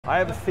I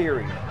have a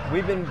theory.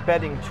 We've been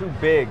betting too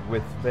big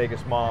with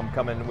Vegas Mom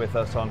coming with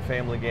us on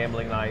Family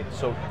Gambling Night.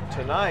 So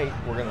tonight,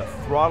 we're going to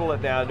throttle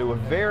it down to a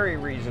very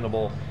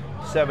reasonable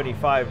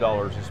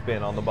 $75 a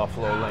spin on the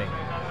Buffalo Link.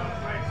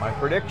 My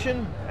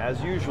prediction,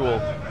 as usual,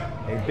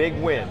 a big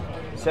win.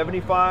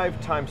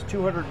 75 times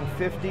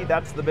 250,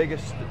 that's the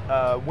biggest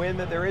win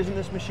that there is in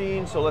this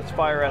machine, so let's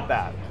fire at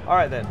that. All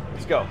right then,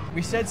 let's go.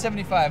 We said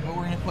 75, but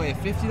we're going to play a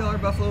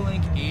 $50 Buffalo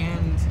Link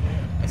and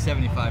a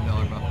 $75 Buffalo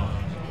Link.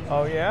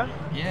 Oh yeah?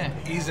 Yeah.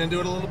 Ease into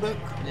it a little bit?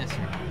 Yes,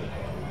 sir.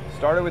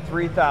 Started with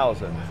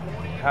 3,000.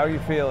 How are you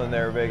feeling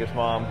there, Vegas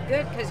Mom?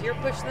 Good, because you're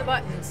pushing the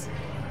buttons.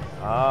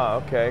 Ah,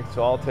 okay,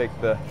 so I'll take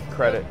the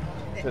credit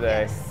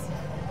today. Yes.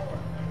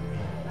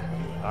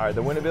 All right,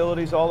 the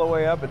winnability's all the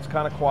way up. It's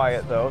kind of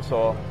quiet though,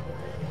 so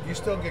You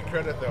still get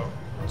credit though,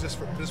 just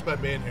by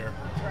being here.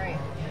 That's right.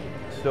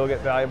 still get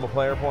valuable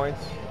player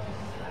points.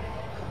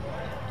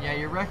 Yeah,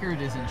 your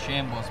record is in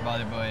shambles, by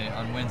the way,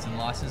 on wins and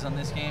losses on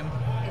this game.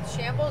 It's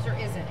shambles or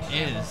isn't?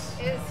 Is.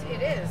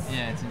 It is.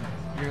 Yeah, it's I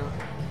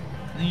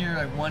think you're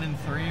like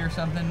 1-3 or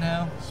something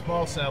now.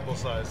 Small sample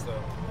size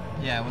though.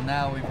 Yeah, well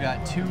now we've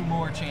got 2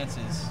 more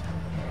chances.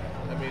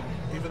 I mean,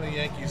 even the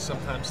Yankees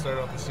sometimes start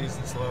off the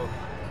season slow.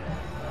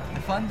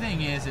 The fun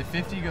thing is, if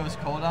 50 goes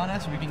cold on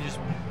us, we can just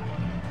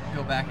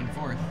go back and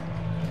forth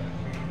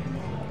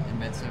and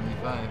bet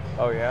 75.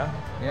 Oh yeah?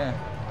 Yeah.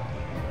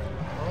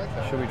 I like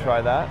that. Should we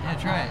try that? Yeah,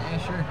 try it. Yeah,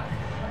 sure.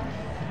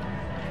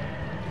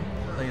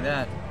 Look at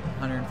that.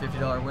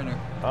 $150 winner.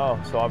 Oh,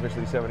 so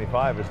obviously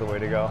 75 is the way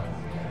to go.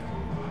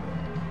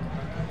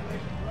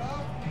 I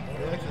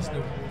like this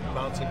new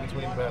bouncing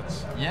between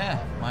bets. Yeah,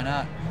 why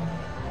not?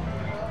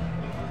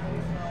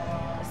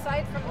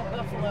 Aside from the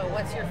buffalo,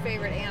 what's your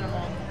favorite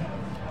animal?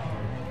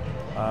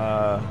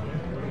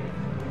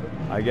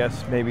 I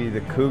guess maybe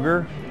the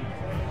cougar.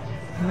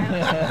 I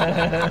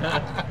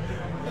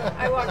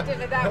walked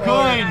into that one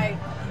Coin. and I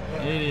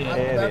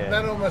Idiot.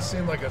 That almost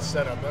seemed like a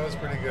setup. That was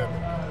pretty good.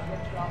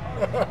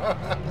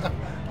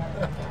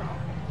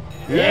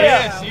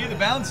 Yeah, see the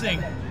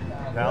bouncing.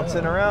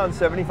 Bouncing around,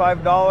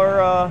 $75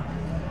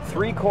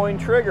 3-coin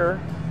trigger.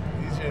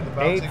 Easier than 8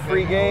 bouncing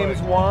free baby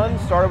games boy. won.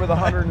 Started with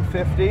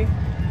 150.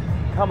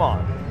 Come on.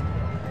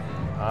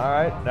 All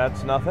right,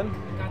 that's nothing.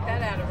 got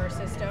that out of our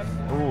system.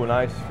 Ooh,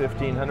 nice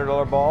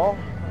 $1,500 ball.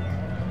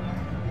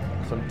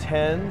 Some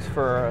 10s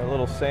for a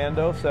little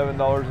Sando,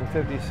 $7.50.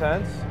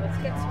 Let's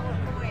get some more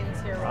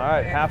coins here. All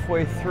right,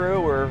 halfway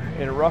through, we're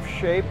in rough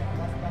shape.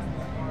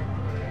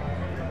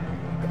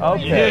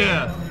 Okay,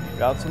 Yeah.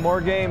 got some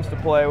more games to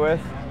play with.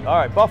 All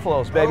right,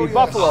 Buffaloes, baby, Oh, yes.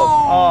 Buffaloes.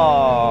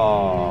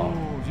 Oh.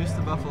 Just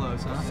the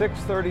Buffaloes, huh?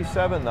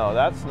 637 though,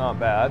 that's not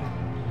bad.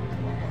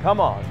 Come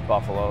on,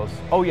 Buffaloes.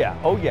 Oh yeah,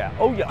 oh yeah,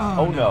 oh yeah,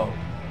 Oh, oh no. no.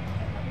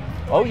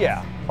 Oh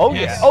yeah, oh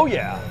Yes. yeah, oh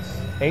yeah.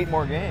 8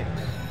 more games.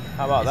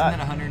 How about Isn't that?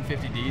 that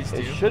 150 Ds too?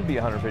 It should be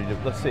 150.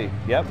 Let's see.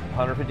 Yep,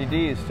 150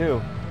 Ds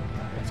too.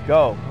 Let's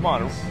go. Come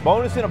on.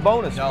 Bonus in a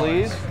bonus, Dollars.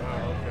 please.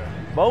 Oh,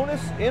 okay.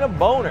 Bonus in a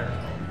boner.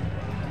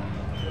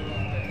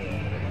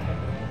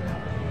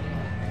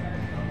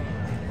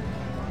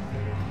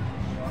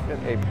 Get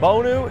a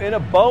bonu in a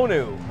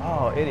bonu.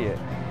 Oh, idiot.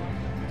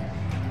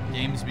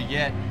 Games we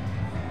get.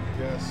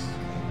 Yes.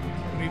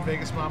 We need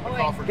Vegas Mom to Coin.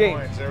 call for Games.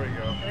 coins. There we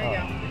go. There you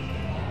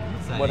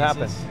What's that, What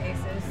happened? aces? go.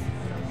 Aces.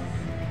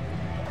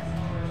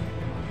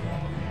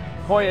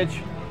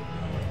 Coinage.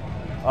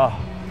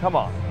 Oh, come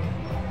on.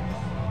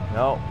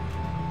 No.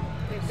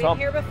 We've been Some-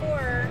 here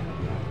before.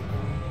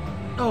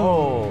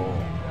 Oh.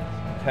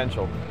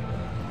 Potential.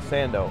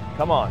 Sando.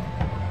 Come on.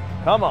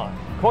 Come on.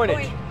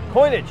 Coinage. Coin.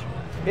 Coinage.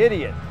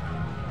 Idiot.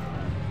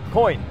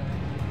 Coin.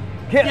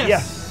 Yes.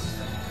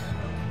 Yes.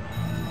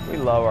 We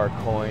love our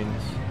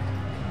coins.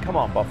 Come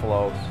on,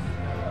 Buffaloes.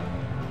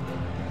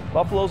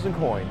 Buffaloes and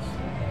coins.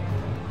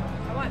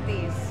 I want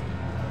these.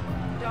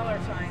 Dollar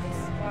signs.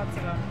 Lots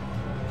of them.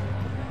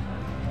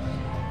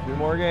 2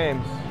 more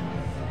games.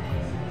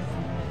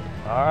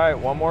 All right,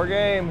 1 more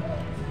game.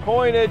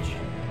 Coinage.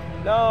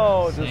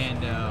 No, just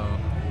Sando.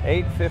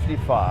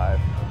 855.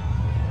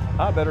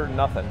 Ah, better than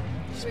nothing.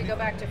 Should we go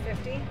back to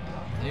 50?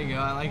 There you go,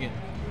 I like it.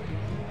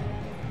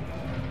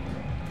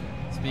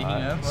 Speaking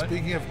Alright. of, what?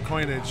 Speaking of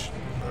coinage,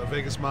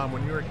 Vegas Mom,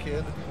 when you were a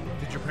kid,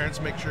 did your parents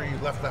make sure you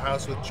left the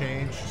house with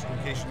change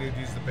in case you needed to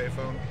use the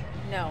payphone?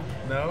 No.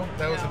 No?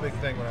 That was a No. big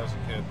thing when I was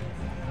a kid.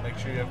 Make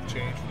sure you have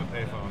change for the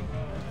payphone.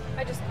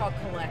 I just call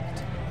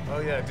collect. Oh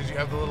yeah, did you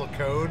have the little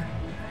code?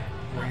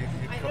 Where you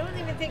I don't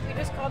even think we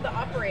just called the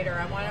operator.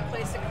 I want a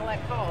place to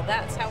collect call.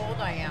 That's how old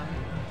I am.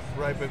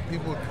 Right, but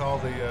people would call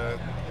the,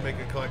 make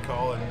a collect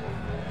call and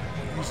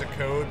use a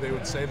code. They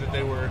would say that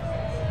they were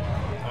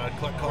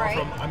collect call Right.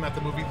 from I'm at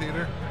the movie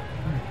theater.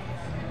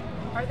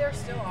 Are there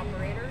still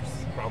operators?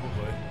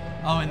 Probably.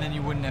 Oh, and then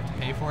you wouldn't have to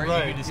pay for it?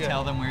 Right, You could just yeah.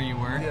 tell them where you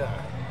were? Yeah.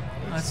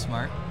 Oh, that's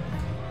smart.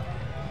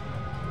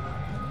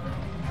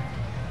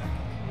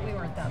 We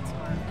weren't that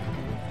smart.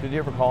 Did you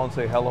ever call and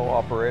say, hello,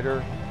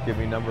 operator, give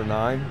me number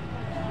 9?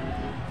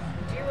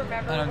 Do you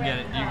remember I don't when, get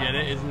it. You get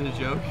it? Isn't it a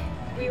joke?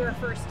 We were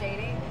first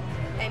dating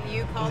and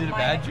you called it a my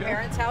bad joke?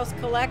 parents' house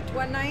collect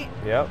one night?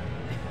 Yep.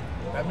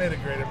 That made a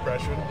great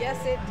impression.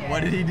 Yes, it did.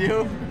 What did he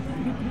do?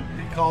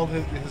 He called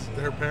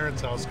her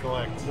parents' house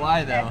collect.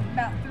 Why though? At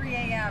about 3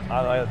 a.m.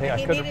 I think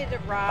He needed to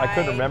ride. I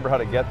couldn't remember how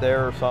to get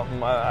there or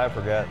something. I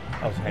forget.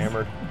 I was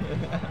hammered.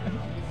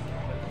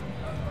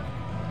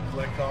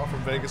 Collect call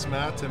from Vegas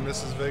Matt to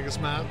Mrs. Vegas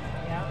Matt.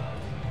 Yeah.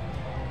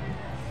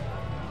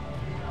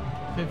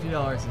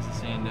 $50 is the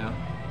Sando.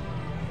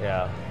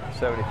 Yeah,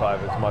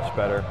 75 is much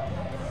better.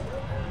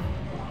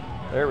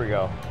 There we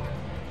go.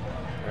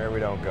 There we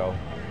don't go.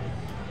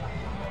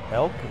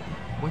 Elk?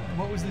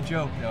 What was the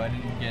joke though? I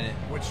didn't get it.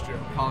 Which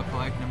joke? Call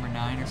collect number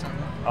 9 or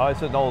something? Oh,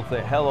 it's an old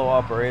thing. Hello,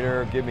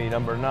 operator. Give me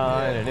number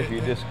 9, and if you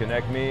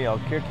disconnect me,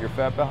 I'll kick your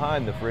fat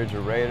behind the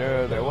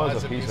refrigerator. There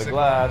was a piece of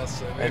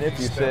glass, and if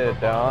you sit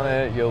down on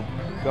it, you'll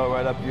go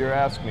right up your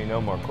ask me no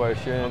more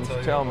questions.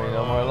 Tell me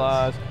no more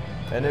lies.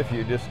 And if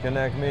you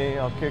disconnect me,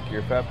 I'll kick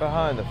your fat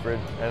behind the fridge.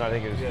 And I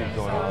think it just keeps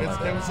going on.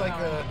 It was like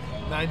a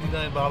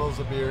 99 bottles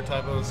of beer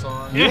type of a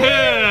song.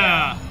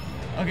 Yeah.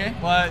 Okay.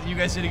 Well, you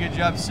guys did a good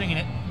job singing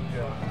it.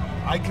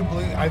 I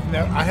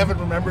haven't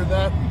remembered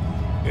that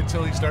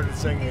until he started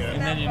singing it.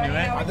 And then you knew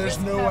it? There's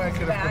no way I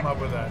could have come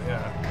up with that.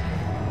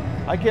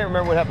 Yeah. I can't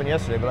remember what happened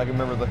yesterday, but I can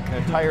remember the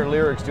entire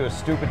lyrics to a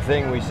stupid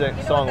thing we sang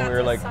You know song what, when we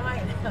were that's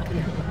like, a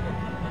sign.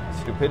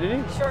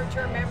 stupidity?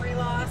 Short-term memory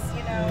loss,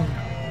 you know.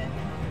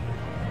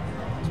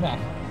 Smack.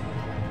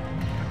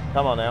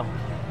 Come on now.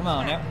 Come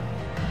on now.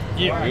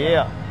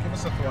 Yeah. Give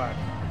us a thwack.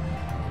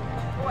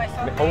 Oh, I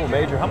saw Oh,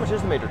 major. How much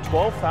is the major?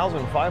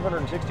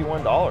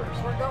 $12,561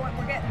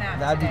 We're getting that.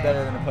 That'd be today.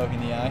 better than a poke in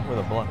the eye. with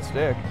a blunt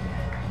stick.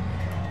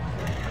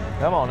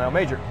 Come on now,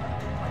 major.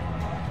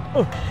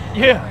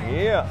 Yeah.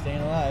 Yeah.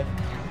 Staying alive.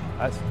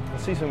 I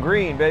see some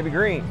green, baby,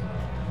 green.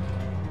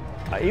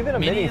 Even a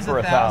mini is for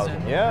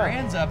 1,000. Yeah.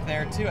 Grand's up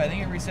there too. I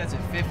think it resets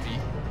at 50.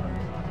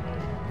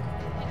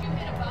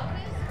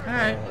 All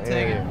right, we'll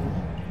take it.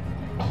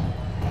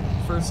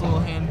 First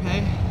little hand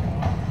pay.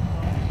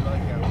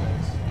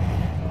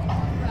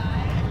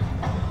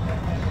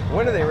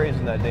 When are they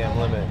raising that damn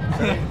limit?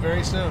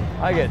 Very soon.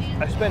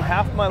 I spend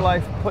half my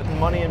life putting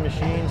money in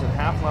machines and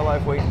half my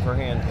life waiting for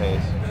hand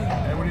pays.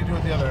 And what do you do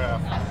with the other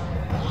half?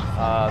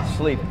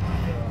 Sleep.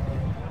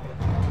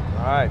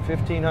 All right,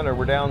 1,500.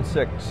 We're down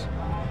 6.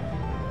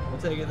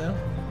 We'll take it though.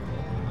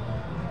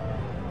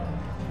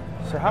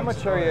 So how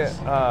much are you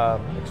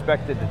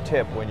expected to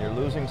tip when you're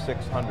losing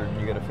 600 and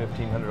you get a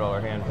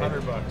 $1,500 hand pay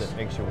 $100. that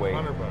makes you wait?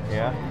 $100.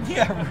 Yeah.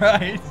 Yeah,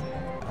 right.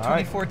 All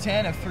right.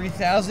 2410 of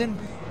 3,000.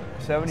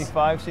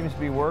 75 seems to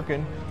be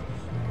working.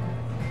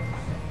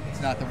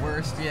 It's not the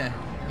worst. Yeah.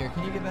 Here,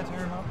 can you give that to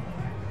her, Mom?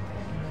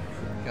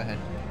 Go ahead.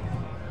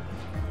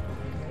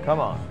 Come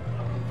on.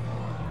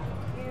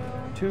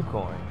 2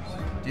 coins.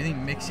 Do you think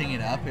mixing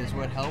it up is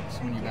what helps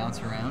when you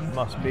bounce around?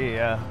 Must be,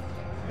 yeah.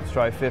 Let's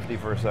try 50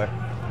 for a sec.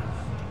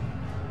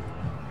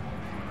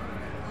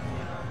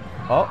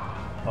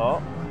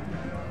 Oh.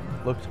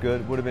 Looks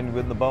good. Would have been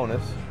good in the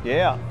bonus.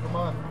 Yeah. Come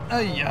on.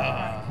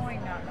 Yeah.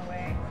 Coin knocked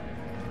away.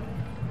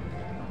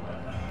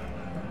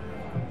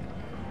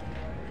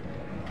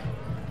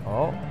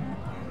 Oh.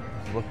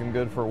 It's looking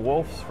good for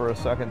Wolves for a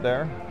second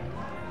there.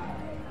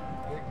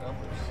 Big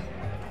numbers.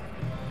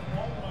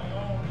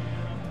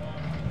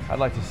 I'd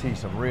like to see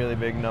some really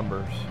big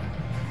numbers.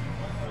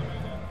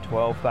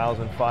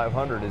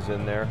 12,500 is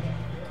in there.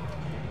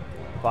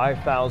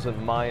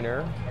 5,000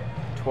 minor.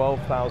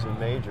 12,000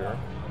 major.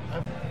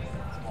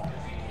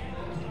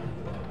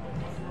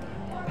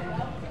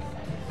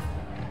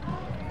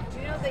 Do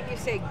you know that you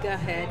say go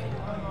ahead?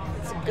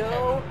 It's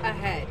go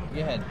ahead.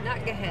 Go ahead.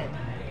 Not go ahead.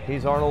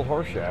 He's Arnold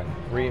Horseshack,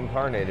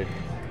 reincarnated.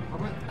 How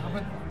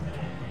about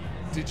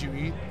did you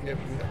eat? Yeah,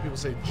 people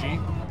say G.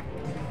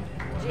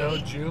 No,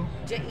 Jew.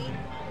 J-E.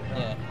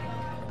 Yeah.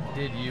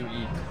 Did you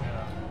eat?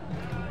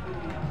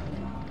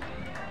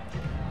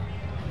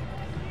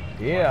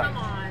 Yeah. Come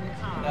on.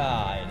 Tom.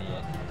 Ah,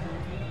 idiot.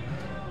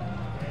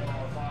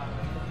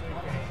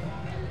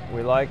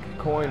 We like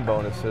coin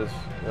bonuses.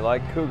 We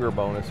like cougar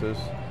bonuses.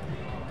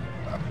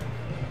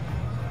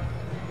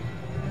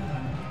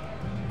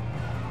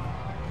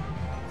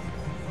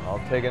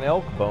 I'll take an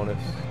elk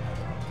bonus.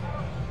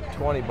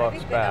 20 I bucks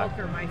think back.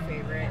 the elk are my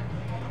favorite.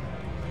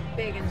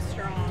 Big and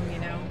strong, you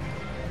know.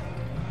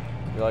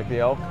 You like the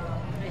elk?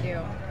 I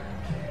do.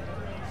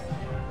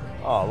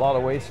 Oh, a lot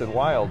of wasted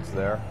wilds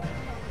there.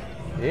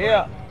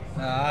 Yeah.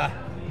 Ah.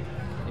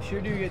 You sure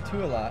do get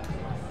 2 a lot.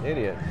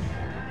 Idiot.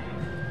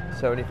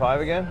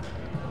 75 again?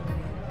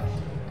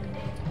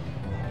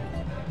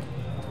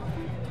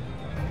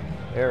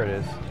 There it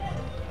is.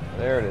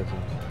 There it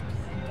isn't.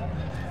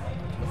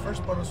 The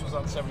first bonus was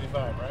on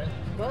 75, right?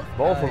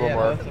 Both of them yeah,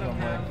 were. Both of them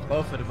were.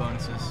 Both of the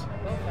bonuses.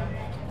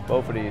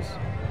 Both of these.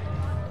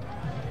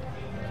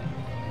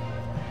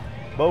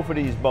 Both of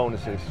these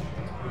bonuses.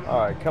 All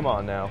right, come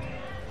on now.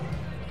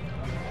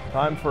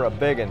 Time for a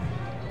biggin.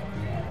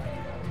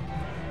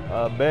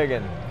 A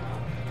biggin.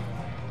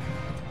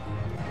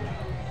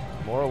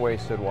 More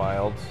wasted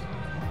wilds.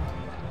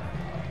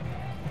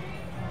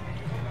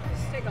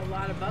 Just take a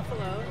lot of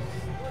buffaloes.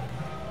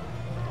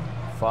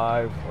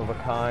 5 of a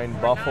kind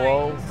Or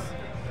buffalo. nines.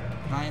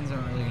 Nines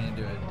aren't really gonna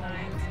do it.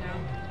 Nines,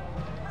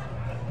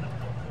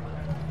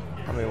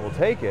 no. I mean, we'll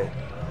take it.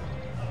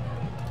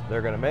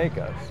 They're going to make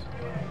us.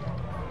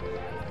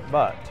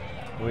 But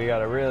we got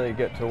to really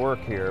get to work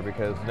here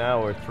because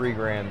now we're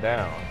 $3,000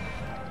 down.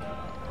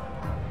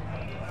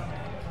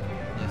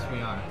 Yes, we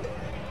are.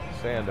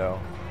 Sando.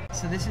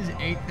 So this is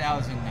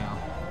 8,000 now.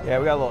 Yeah,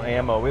 we got a little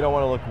ammo. We don't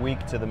want to look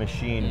weak to the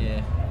machine.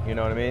 Yeah. You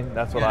know what I mean?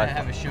 That's what Gotta I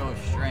have a show of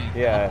strength.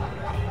 Yeah.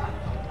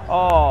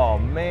 Oh,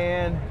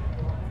 man.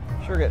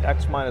 Sure get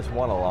X minus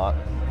 1 a lot.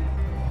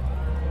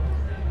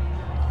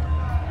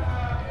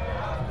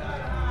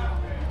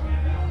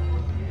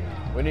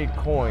 We need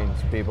coins,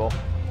 people.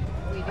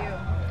 We do.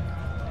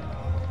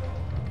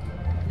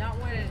 Not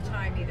one at a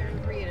time either,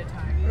 3 at a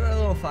time. What about a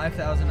little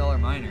 $5,000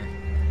 minor?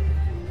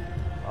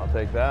 I'll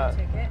take that.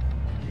 Take it.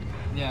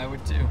 Yeah, I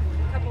would too.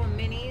 A couple of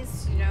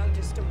minis, you know,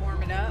 just to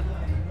warm it up.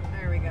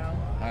 There we go.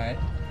 All right.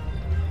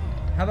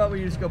 How about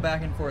we just go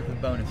back and forth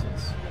with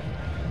bonuses?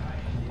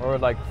 Or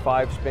like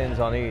 5 spins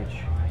on each.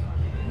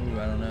 Ooh,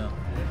 I don't know.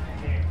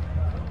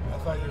 I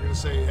thought you were going to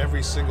say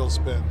every single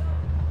spin.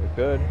 We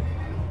could.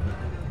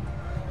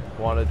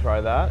 Want to try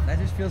that? That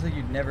just feels like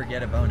you'd never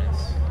get a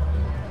bonus.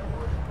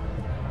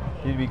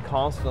 You'd be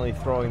constantly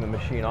throwing the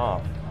machine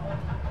off.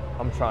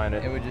 I'm trying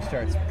It it. would just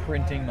start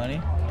printing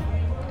money.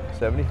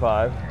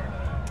 75.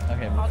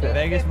 Okay, I'll do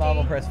Vegas 50. Mom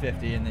will press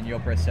 50 and then you'll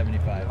press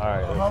 75. All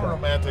right. How let's go.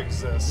 romantic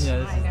is this? Yeah,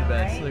 this I is the know,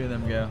 best. right? Look at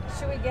them go.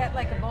 Should we get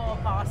like a bowl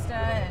of pasta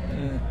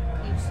and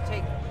each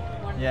take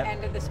one Yep.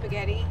 end of the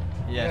spaghetti?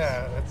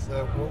 Yes. Yeah, it's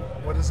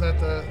what is that?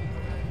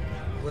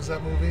 What's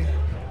that movie?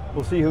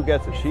 We'll see who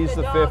gets it. She's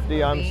the the dog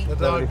 50, I'm movie. The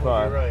dog movie,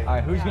 75. right? All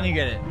right, who's gonna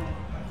get it?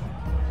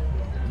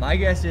 My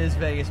guess is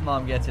Vegas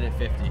Mom gets it at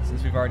 50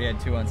 since we've already had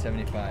 2 on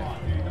 75.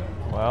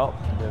 Well,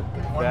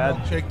 One bad,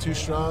 milkshake, 2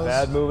 straws.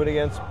 bad moving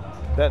against,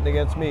 betting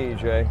against me,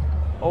 Jay.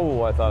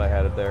 Oh, I thought I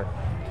had it there.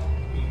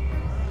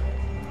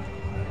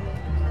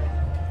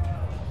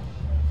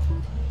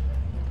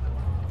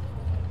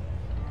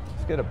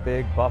 Let's get a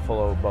big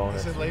buffalo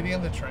bonus. Is it Lady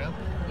and the Tramp?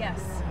 Yes.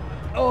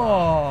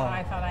 Oh!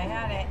 I thought I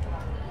had it.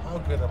 How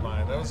good am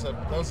I? That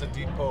was a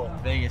deep pull.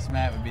 Vegas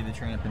Matt would be the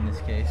tramp in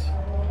this case.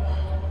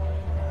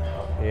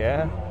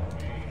 Yeah?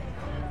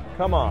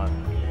 Come on.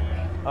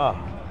 Ah.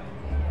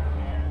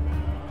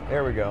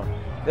 There we go.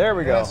 There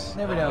we go. Yes.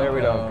 There we don't There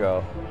we go. don't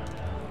go.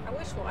 I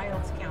wish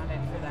wilds counted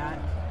for that.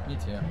 Me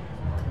too.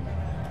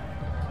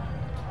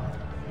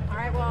 All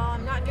right, well,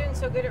 I'm not doing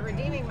so good at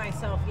redeeming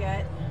myself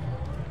yet.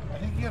 I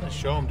think you got to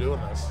show them doing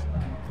this.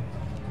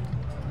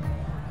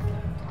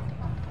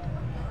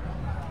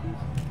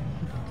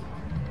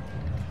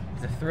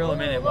 It's a thrill a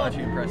minute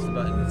watching you press the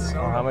button. It's so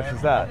Oh, how much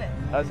is that?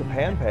 That's a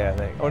pan pay, I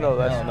think. Oh no,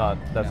 that's No.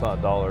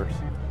 not dollars.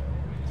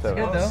 So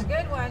good, Well, though. it's a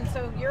good one.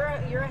 So you're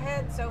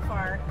ahead so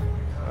far.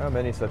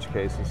 many such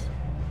cases.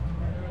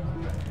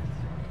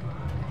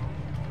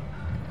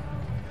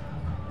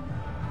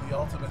 The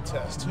ultimate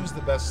test. Who's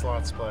the best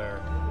slots player?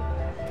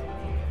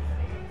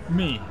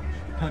 Me.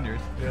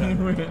 100. Yeah.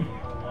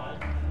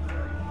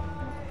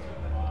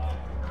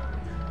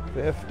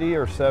 50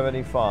 or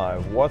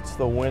 75? What's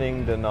the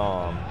winning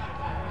denom?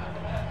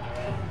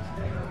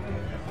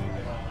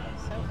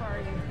 So far,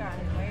 you've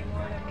gotten way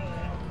more than me.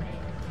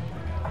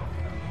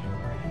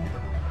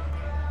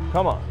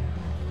 Come on.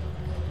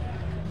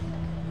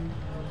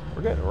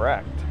 We're getting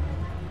wrecked.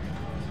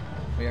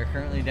 We are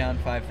currently down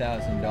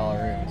 $5,000.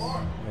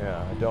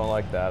 Yeah, I don't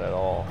like that at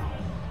all.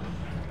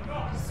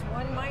 Just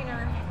one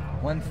minor.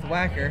 One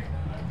thwacker.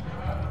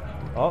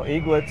 Oh,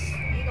 eaglets.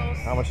 Eagles.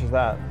 How much is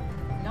that?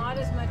 Not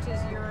as much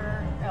as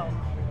your elk.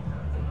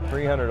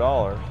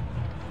 $300.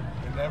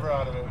 You're never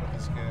out of it with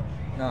this game.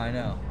 No, I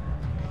know.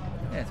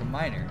 Yeah, it's a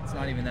minor. It's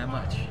not even that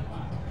much.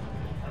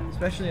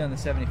 Especially on the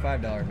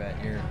 $75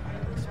 bet, you're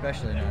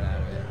especially not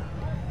out of it.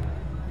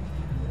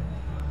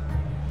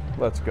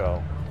 Let's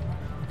go.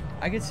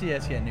 I could see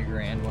us getting a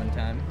grand one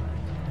time.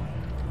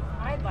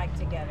 I'd like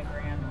to get a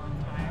grand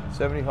one time.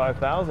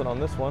 75,000 on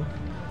this one.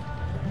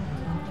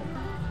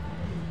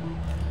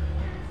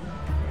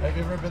 Have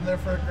you ever been there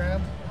for a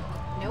grand?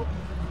 Nope.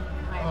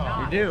 I have Oh.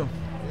 not. We do.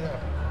 Yeah.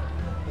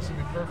 This would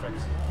be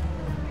perfect.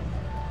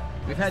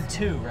 We've had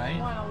 2, I right?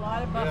 want a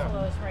lot of Yeah.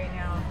 buffaloes right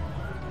now.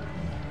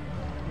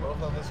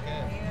 Both on this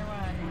game. Either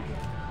one.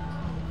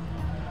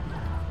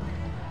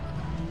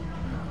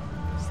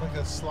 It's like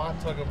a slot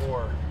tug of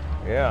war.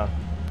 Yeah.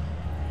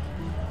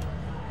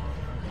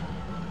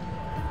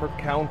 Her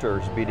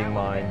counter's beating That would've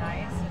mine. been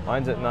nice.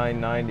 Mine's at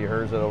 990,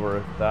 hers at over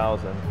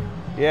 1,000.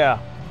 Yeah.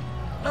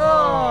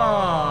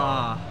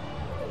 Oh!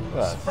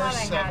 What? I thought I First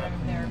had 7.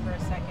 him there for a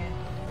second.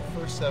 The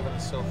first 7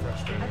 is so I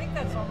frustrating. think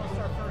that's almost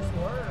our first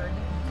word.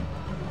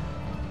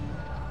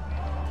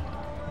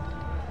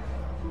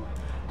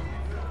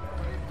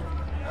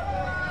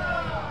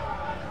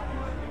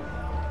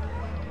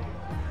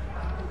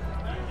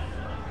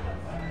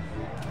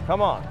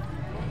 Come on.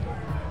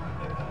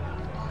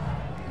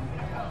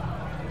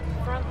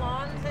 Front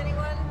lawns,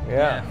 anyone?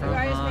 Yeah. You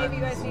guys, maybe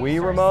you guys need to Wii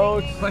start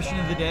remotes? singing Question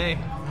of the again.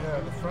 day. Yeah,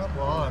 the front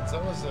lawns.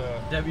 That was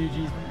a.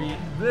 WG's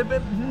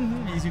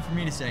beat. Easy for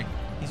me to say.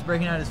 He's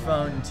breaking out his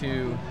phone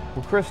to.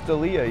 Well, Chris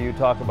D'Elia, you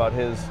talk about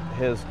his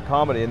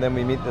comedy, and then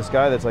we meet this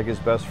guy that's like his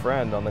best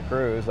friend on the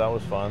cruise. That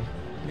was fun.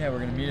 Yeah, we're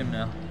gonna meet him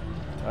now.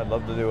 I'd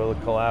love to do a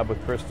collab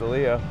with Chris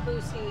D'Elia.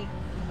 Who's he?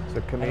 He's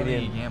a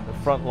comedian, he gambles.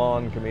 front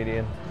lawn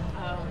comedian.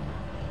 Oh,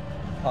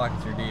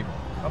 Pockets are deep.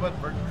 How about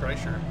Bert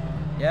Kreischer?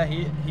 Yeah,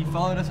 he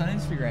followed us on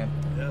Instagram.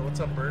 Yeah, what's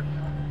up, Bert?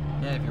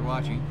 Yeah, if you're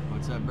watching,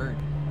 what's up, Bert?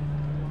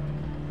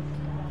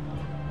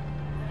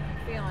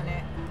 feeling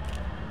it.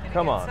 Gonna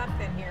Come get on.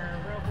 something here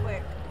real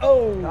quick,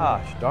 Oh!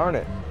 Gosh, darn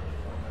it.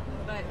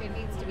 but it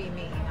needs to be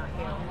me, not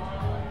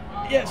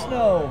you. Yes,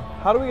 no.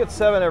 How do we get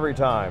 7 every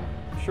time?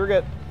 Sure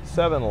get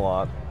 7 a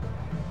lot.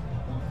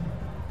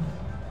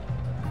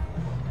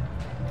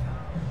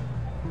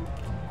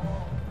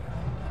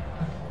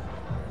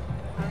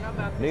 I don't know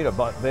about Need a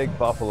this big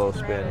buffalo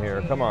spin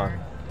here. strategy Come on. here.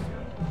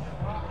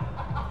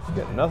 It's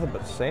getting nothing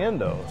but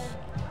sandos.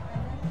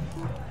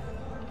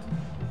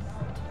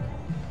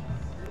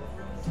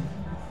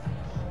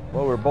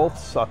 Well, we're both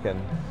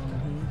sucking.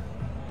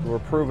 We're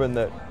proving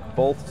that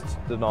both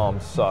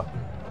denoms suck.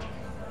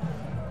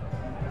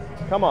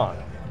 Come on.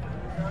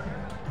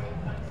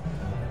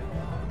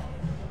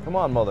 Come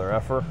on, mother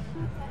effer.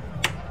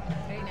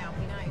 Hey, now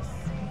be nice.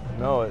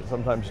 No,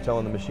 sometimes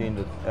telling the machine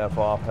to F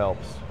off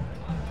helps.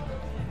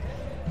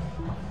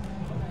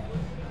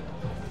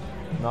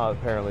 Not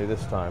apparently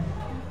this time.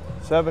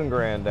 7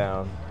 grand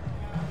down.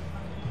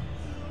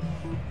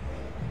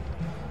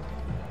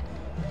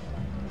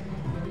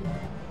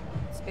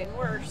 It's been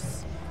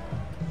worse.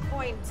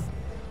 Coins.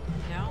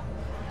 No,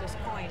 just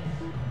coin.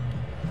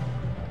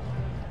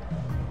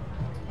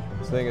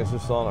 This thing is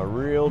just on a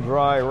real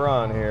dry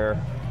run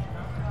here.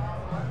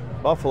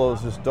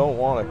 Buffaloes just don't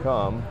want to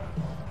come.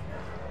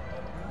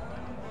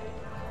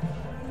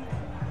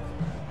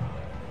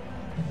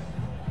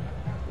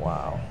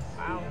 Wow.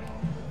 Wow.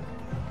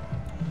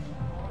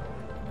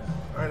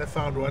 All right, I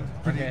found one.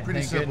 Pretty Okay,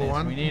 thank simple goodness.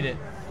 one. We need it.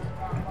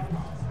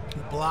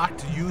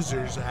 Blocked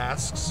Users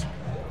asks,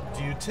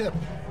 do you tip?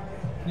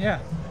 Yeah.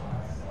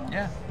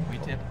 Yeah, we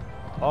tip.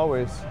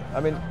 Always. I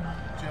mean, Do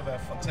you have a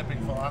tipping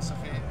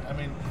philosophy? I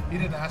mean, he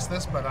didn't ask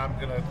this, but I'm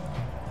gonna.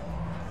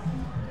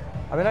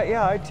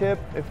 yeah, I tip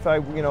if I,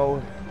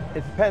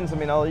 it depends. I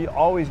mean, I'll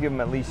always give them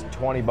at least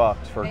 $20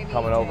 for Maybe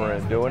coming over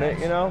James and doing it,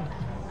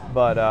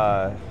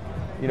 But,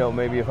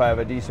 maybe if I have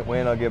a decent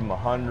win, I'll give them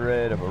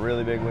 100. If a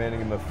really big win, I'll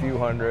give them a few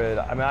hundred.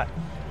 I mean,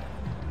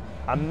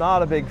 I'm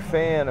not a big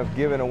fan of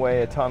giving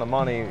away a ton of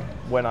money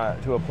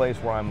to a place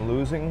where I'm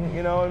losing,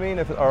 you know what I mean?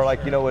 If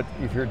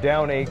you're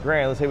down 8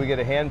 grand, let's say we get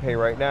a hand pay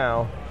right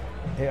now,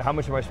 hey, how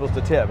much am I supposed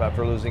to tip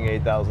after losing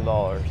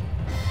 $8,000?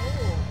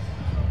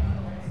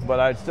 But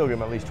I'd still give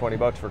them at least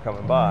 $20 for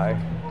coming by.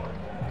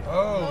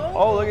 Oh,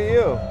 Oh, look at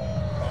you.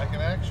 back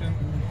in action.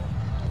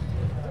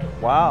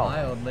 Wow.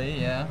 Mildly,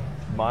 yeah.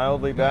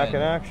 Mildly back in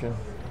Good. action.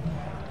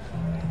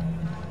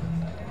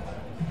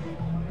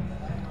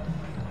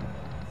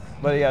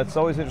 But yeah, it's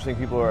always interesting.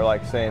 People are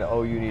like saying,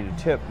 oh, you need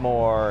to tip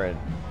more and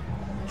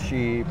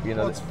cheap,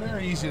 Well, it's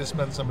very easy to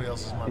spend somebody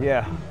else's money.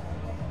 Yeah.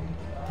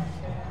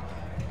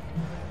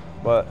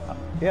 But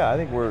yeah, I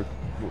think we're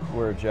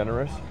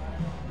generous.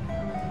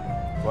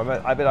 Well,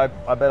 I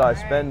bet I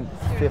spend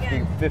let's do it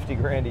again. 50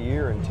 grand a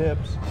year in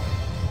tips.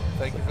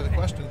 Thank you for the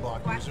question,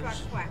 Block Quack,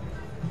 Users. quack, quack.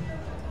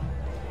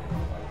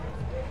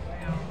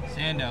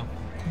 Sando.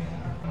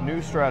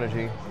 New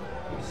strategy.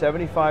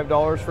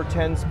 $75 for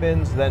 10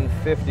 spins, then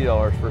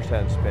 $50 for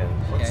 10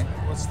 spins. Okay.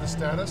 What's the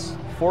status?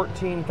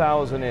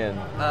 14,000 in.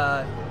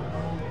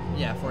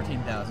 Yeah,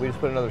 14,000. We just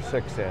put another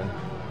 6 in.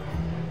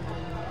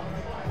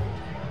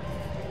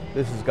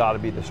 This has got to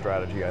be the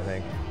strategy, I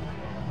think.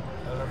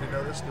 I don't know if you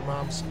noticed, your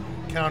mom's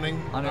counting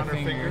On her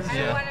fingers, I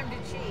Yeah. don't want him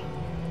to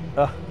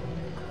cheat.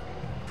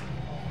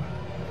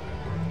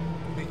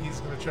 Think he's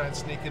going to try and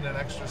sneak in an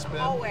extra spin?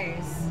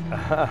 Always.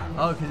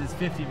 Oh, because it's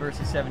 50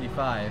 versus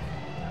 75.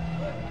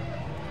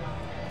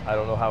 I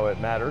don't know how it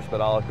matters,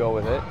 but I'll go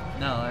with it.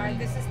 No, All I right, mean,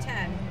 this is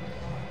 10.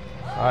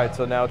 All right,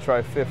 so now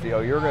try 50. Oh,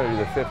 you're going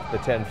to do the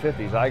 10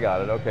 50s. I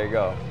got it. Okay,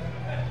 go.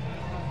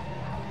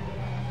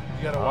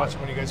 You got to watch it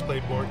when you guys play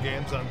board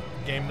games on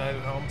game night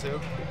at home, too.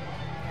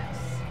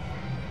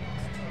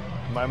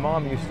 My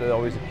mom used to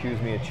always accuse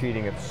me of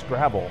cheating at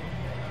Scrabble,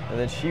 and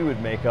then she would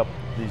make up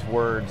these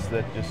words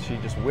that she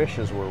just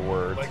wishes were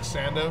words. Like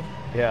Sando?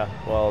 Yeah.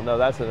 Well, no,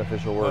 that's an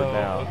official word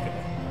now. Okay.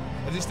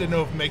 I just didn't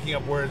know if making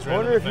up words I ran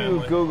wonder in if the you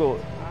family. Google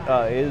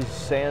is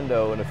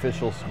Sando an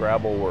official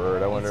Scrabble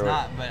word? I wonder. it's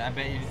not, but I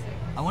bet you.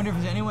 I wonder if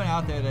there's anyone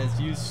out there that's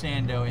used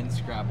Sando in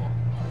Scrabble.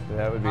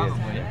 That would be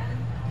Probably. it.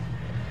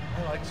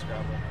 I like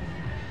Scrabble.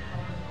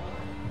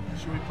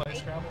 Should we play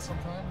Scrabble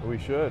sometime? We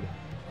should.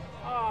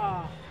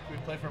 Oh, Should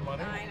we play for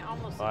money? 9,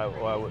 almost.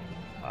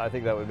 I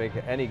think that would make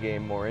any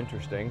game more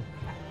interesting.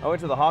 I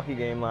went to the hockey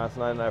game last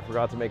night and I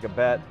forgot to make a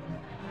bet,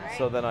 All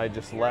so right. then I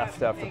just You're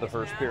left up, after the Vegas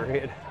first man.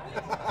 period.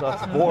 So I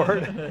was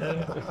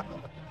bored.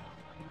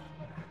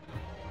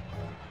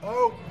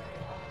 Oh,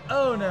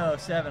 Oh no,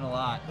 7 a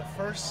lot. the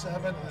first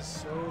 7 is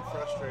so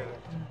frustrating.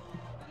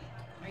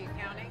 Are you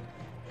counting?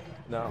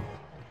 No.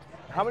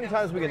 How many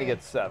times are we going to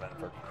get 7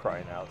 for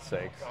crying out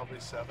sakes? Probably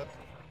 7.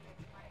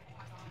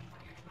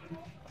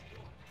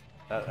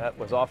 That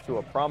was off to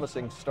a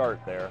promising start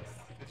there.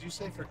 Did you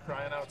say for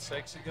crying out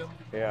sakes again?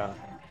 Yeah,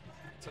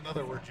 It's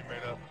another word you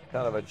made up.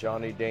 kind of a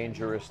Johnny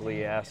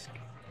Dangerously-esque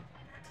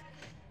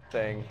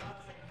thing.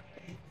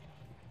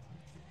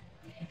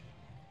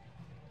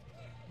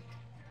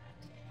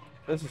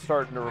 This is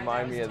starting to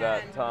remind me of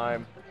that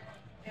time.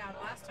 Yeah,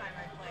 last time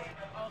I played.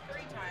 Oh,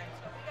 3 times.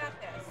 But we got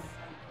this.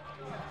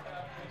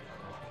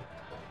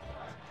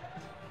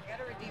 I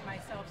gotta redeem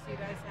myself so you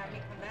guys have me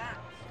come back.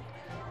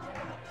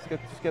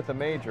 Let's get the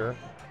major.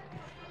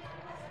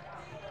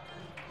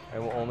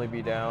 And we'll only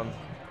be down.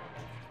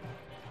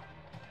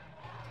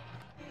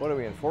 What are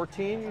we in,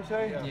 14, you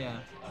say? Yeah. Yeah.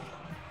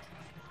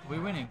 We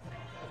winning.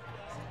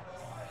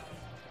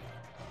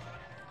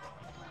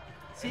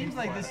 Seems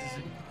like this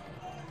is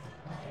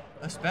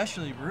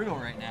especially brutal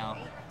right now.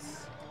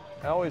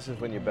 It always is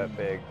when you bet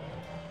big.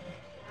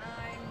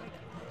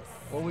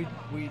 Well,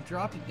 we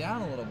dropped it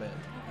down a little bit.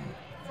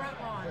 Front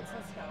lawns,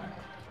 let's go.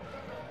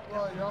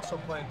 Well, you're also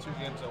playing 2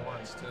 games at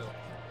once, too.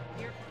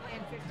 You're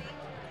playing 50?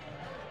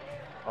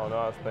 Oh no,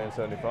 I was playing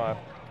 75.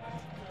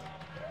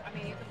 I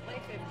mean, you can play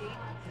 50.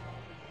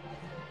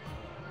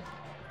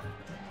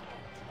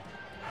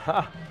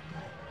 Ha!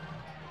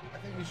 I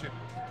think you should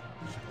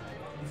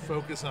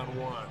focus on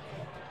one.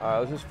 All right,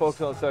 let's just focus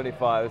on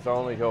 75. It's our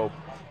only hope.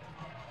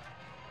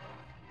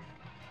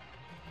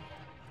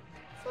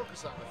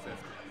 Focus on the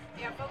 50.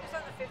 Yeah, focus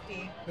on the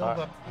 50. Build Alright.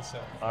 up to the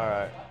 7. All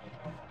right.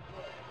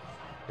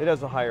 It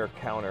has a higher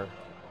counter.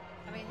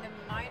 I mean, the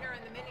minor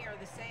and the mini are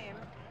the same.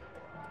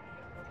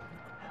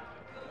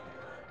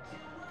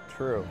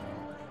 True.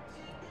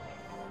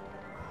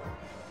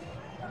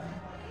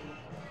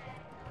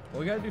 Well,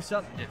 we gotta do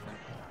something different.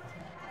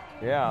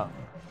 Yeah.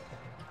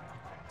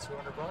 $200.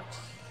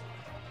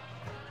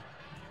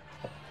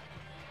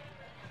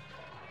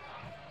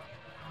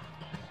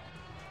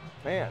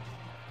 Man.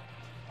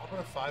 How about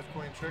a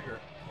 5-coin trigger?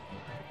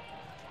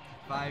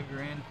 5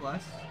 grand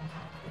plus.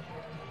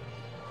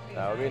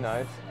 That would be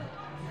nice.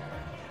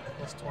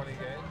 Plus 20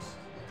 games.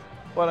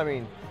 But I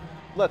mean,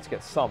 let's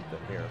get something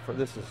here. For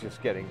this is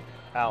just getting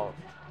out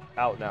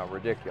now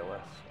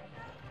ridiculous.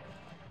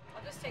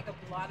 I'll just take a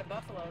lot of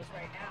buffaloes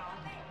right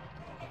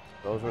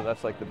now.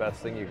 That's like the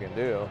best thing you can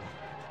do.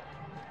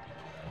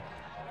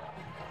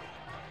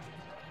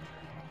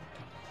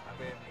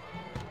 I mean,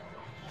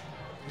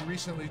 you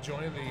recently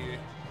joined the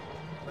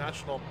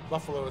National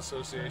Buffalo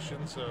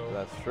Association, so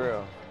That's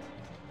true.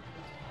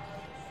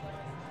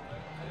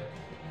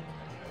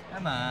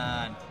 Come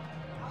on.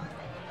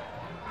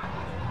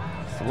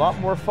 It's a lot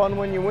more fun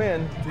when you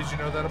win. did you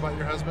know that about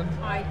your husband?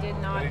 I did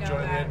not That he know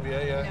joined that. the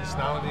NBA? Yeah, he's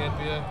now in the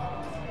NBA.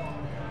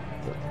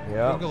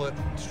 Yeah. Google it.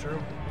 It's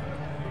true.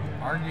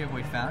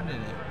 Arguably founded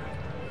it.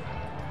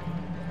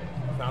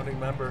 Founding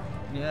member.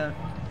 Yeah.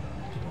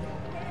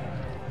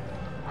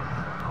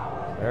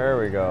 There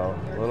we go.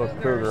 A little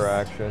Cougars. cougar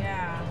action.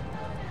 Yeah.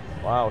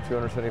 Wow,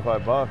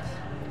 $275.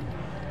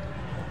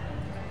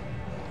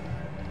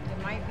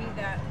 It might be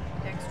that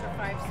extra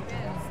 5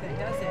 spins that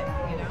does it,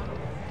 you know?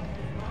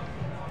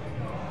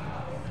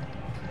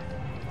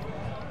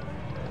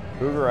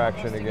 Cougar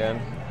action again.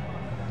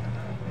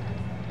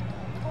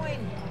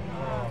 Coin.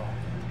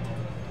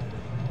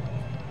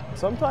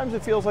 Sometimes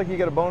it feels like you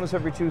get a bonus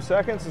every 2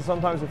 seconds, and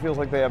sometimes it feels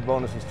like they have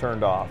bonuses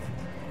turned off.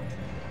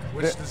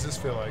 Which does this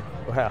feel like?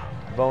 Well,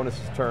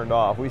 bonuses turned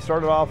off. We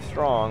started off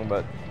strong,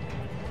 but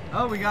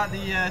Oh, we got the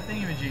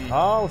thingamajig.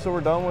 oh, so we're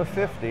done with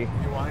 50. You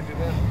wind it in.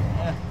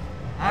 Yeah.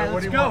 All right, what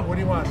let's do you go. want? What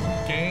do you want?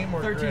 Game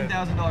or grid?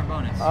 $13,000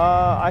 bonus.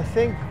 I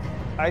think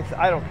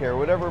I don't care.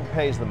 Whatever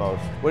pays the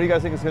most. What do you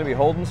guys think it's going to be?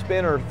 Hold and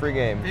spin or free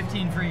game?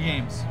 15 free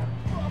games.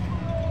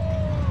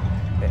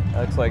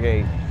 Looks like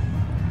 8.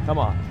 Come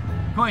on.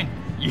 Coin.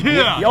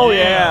 Yeah. Oh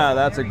yeah,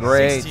 that's a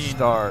great 16.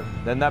 start.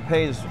 Then that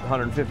pays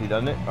 150,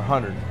 doesn't it?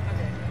 100.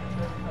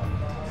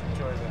 Let's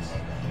enjoy this.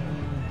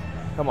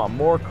 Come on,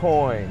 more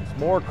coins,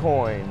 more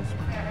coins.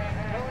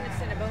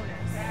 Bonus and a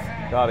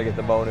bonus. Got to get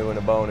the Bonu and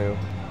a Bonu.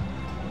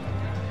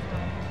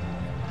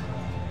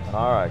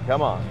 All right,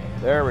 come on.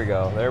 There we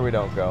go. There we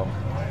don't go.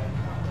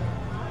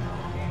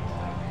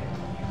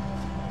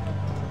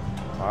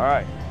 All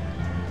right,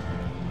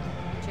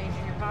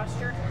 Changing your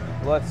posture.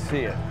 let's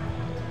see it.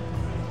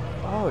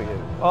 Oh,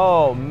 yeah.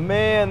 Oh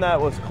man, that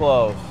was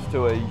close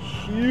to a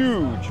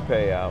huge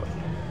payout.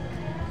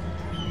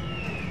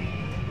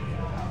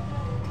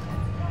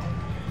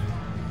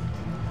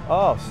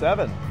 Oh,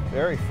 7.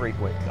 Very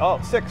frequent. Oh,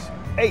 6,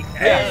 8.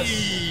 Yes.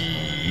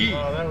 Hey.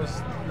 Oh, that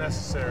was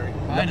necessary.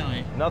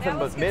 Finally. Nothing Now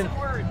but let's get min. some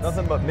words.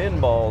 Nothing but min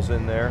balls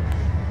in there.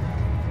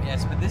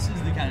 Yes, but this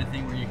is the kind of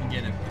thing where you can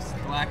get a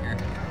thwacker.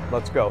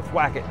 Let's go.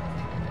 Thwack it.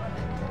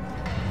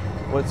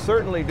 Would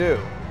certainly do.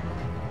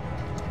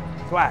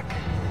 Thwack.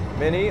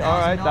 Mini. All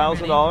right.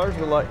 $1,000.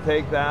 We'll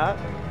take that.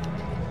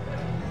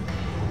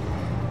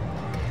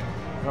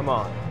 Come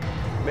on.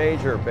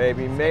 Major,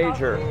 baby.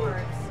 Major.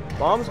 Words.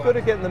 Mom's good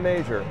at getting the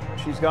major.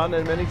 She's gotten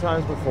it many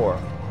times before.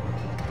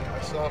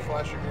 I saw a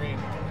flash of green.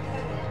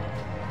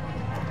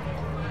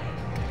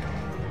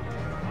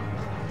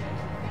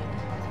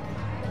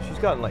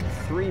 gotten like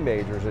 3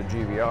 majors at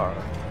GVR.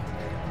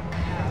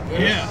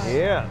 Yeah.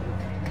 Yeah.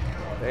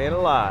 Staying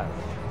alive.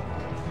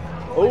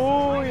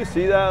 Oh, you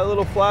see that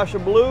little flash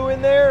of blue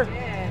in there?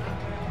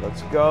 Yeah.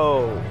 Let's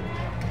go.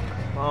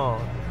 Come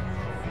on.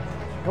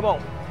 Come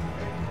on.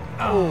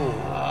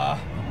 Oh.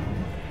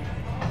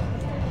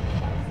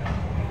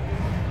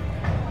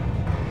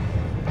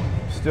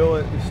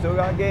 Still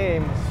got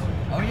games.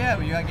 Oh yeah,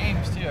 we got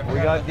games too. I We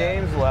forgot got about that.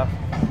 games left.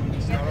 Get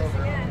this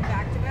again,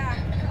 back to back.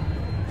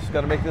 Just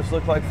got to make this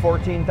look like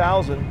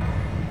 14,000.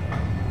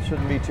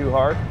 Shouldn't be too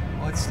hard.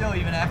 Well, it's still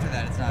even after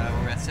that. It's not.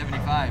 We're at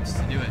 75s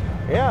to do it.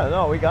 Yeah,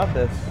 no, we got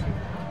this.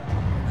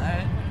 All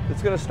right.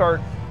 It's going to start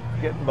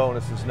getting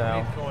bonuses now.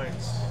 8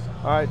 coins.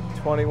 All right,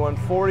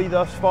 2140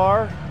 thus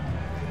far.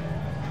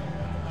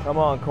 Come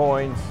on,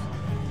 coins.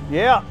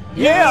 Yeah.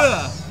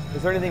 Yeah.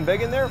 Is there anything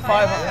big in there?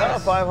 500.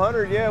 Yes.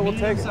 500. Yeah, we'll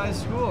take it.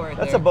 Medium-sized school right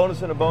That's there. a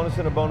bonus and a bonus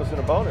and a bonus and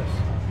a bonus.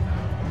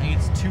 I think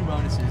it's 2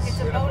 bonuses. It's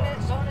a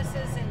bonus,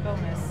 bonuses and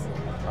bonus.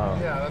 Oh.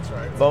 Yeah, that's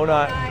right. Boni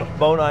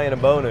and a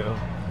bonu.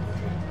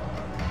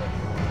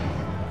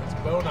 It's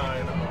Boni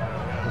and a Boni.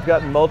 Yeah. We've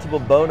gotten multiple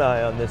boni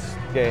on this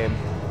game.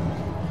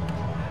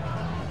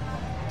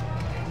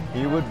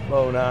 You would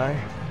boni.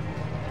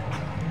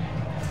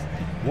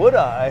 Would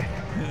I?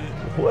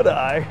 Would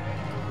I?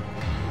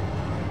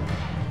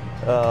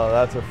 Oh,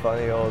 that's a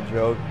funny old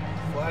joke.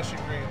 Flashing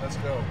green, let's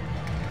go.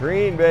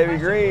 Green, baby,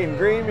 green.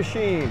 Green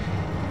machine.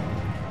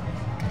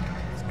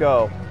 Let's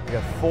go. We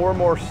got 4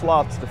 more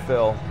slots to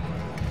fill.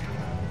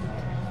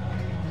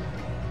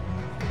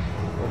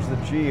 There's the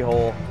G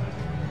hole.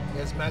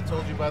 Yes, Matt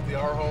told you about the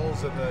R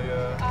holes and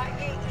the.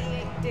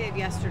 He did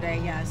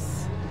yesterday,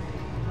 yes.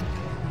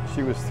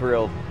 She was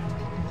thrilled.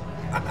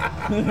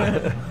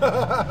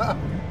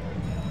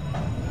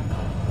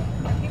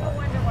 People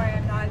wonder why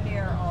I'm not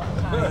here all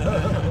the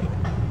time.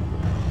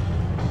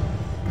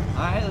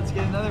 All right, let's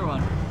get another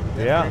one.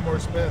 Yeah. 3 more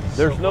spins.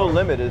 There's so no far.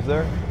 limit, is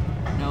there?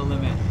 No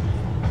limit.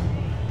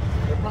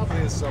 There probably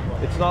is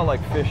someone. It's not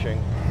like fishing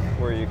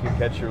where you can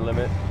catch your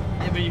limit.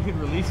 Yeah, but you could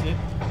release it.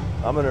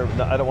 I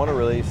don't want to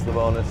release the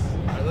bonus. All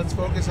right, let's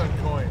focus on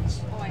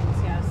coins.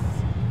 Coins, yes.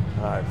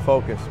 All right,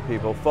 focus,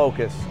 people,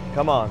 focus.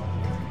 Come on.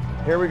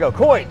 Here we go.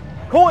 Coin,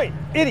 coin,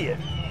 idiot.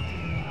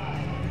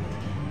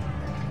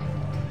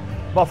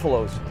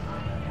 Buffaloes.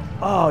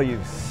 Oh, you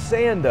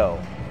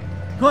sando,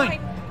 Coin.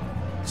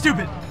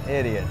 Stupid.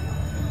 idiot.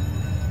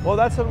 Well,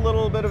 that's a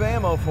little bit of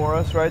ammo for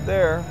us right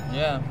there.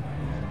 Yeah.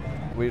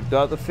 We've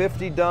got the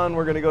 50 done.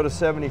 We're going to go to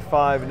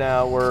 75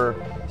 now. We're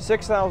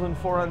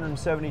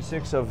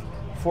 6,476 of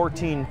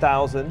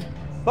 14,000.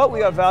 But we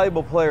got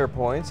valuable player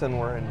points and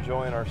we're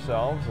enjoying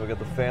ourselves. We got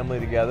the family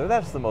together.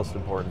 That's the most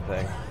important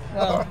thing.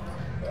 Well,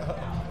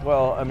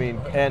 Well, I mean,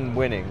 and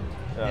winning.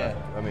 Yeah.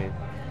 I mean,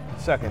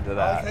 second to I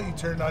like that. how you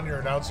turned on your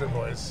announcer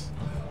voice.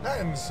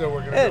 And so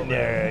we're going to And go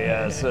there,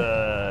 yes.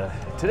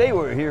 Today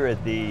we're here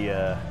at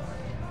the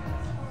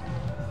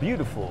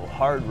beautiful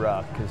Hard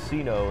Rock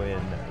Casino in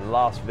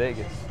Las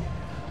Vegas,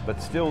 but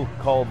still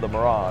called the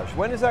Mirage.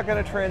 When is that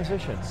going to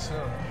transition? soon.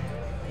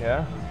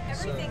 Yeah?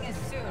 Everything is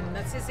soon.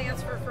 That's his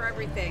answer for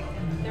everything.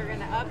 They're going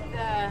to up the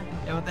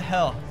yeah, what the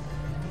hell?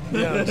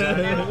 Yeah,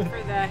 exactly. amount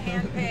for the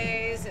hand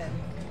pays and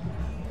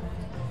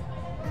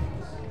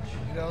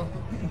You know,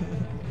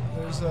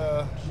 there's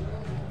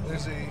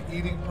a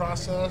eating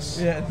process.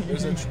 Yeah.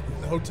 There's a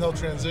hotel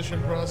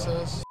transition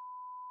process.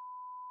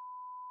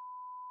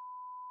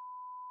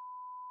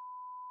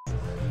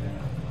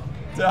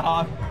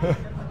 Stop.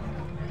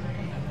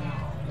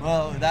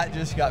 Well, that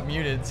just got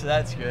muted, so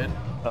that's good.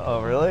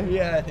 Oh, really?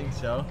 Yeah, I think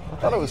so. I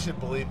thought it You was. should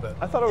bleep it.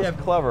 I thought it was Yeah,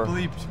 clever.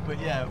 Bleeped, but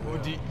yeah, well,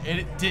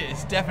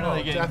 it's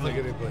definitely Oh, getting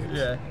definitely bleeped. getting bleeped.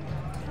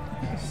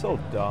 Yeah. So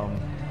dumb.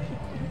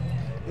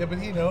 Yeah, but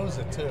he knows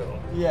it too.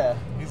 Yeah.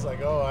 He's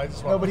like, oh, I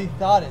just want. No, but he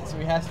thought it, so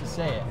he has to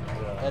say it.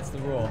 Yeah. That's the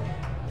rule.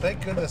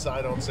 Thank goodness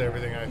I don't say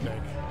everything I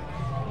think.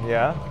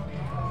 Yeah?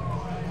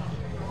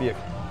 Be a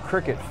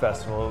cricket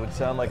festival. It would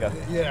sound like a,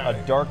 Yeah.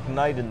 a dark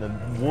night in the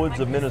woods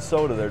of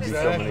Minnesota. There'd be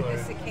so many.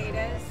 Exactly. the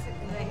cicadas.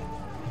 The heat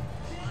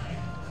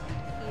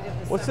of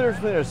the What's the summer. difference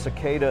between a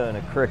cicada and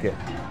a cricket?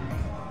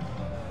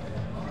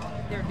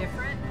 They're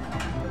different.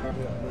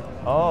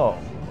 Oh,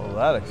 well,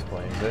 that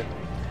explains it.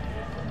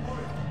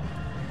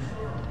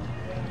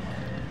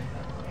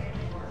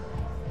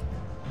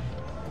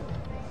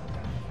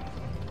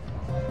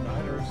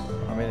 Niners.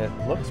 I mean, it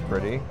looks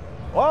pretty.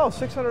 Wow,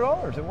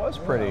 $600. It was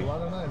pretty. Yeah, a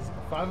lot of nines.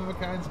 5 of a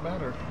kinds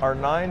matter. Are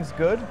nines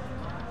good?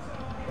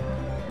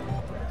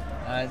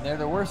 They're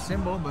the worst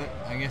symbol, but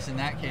I guess in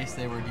that case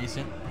they were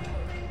decent.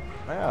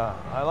 Yeah,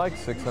 I like You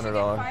should get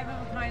 $600. 5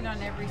 of a kind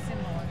on every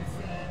symbol and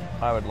see.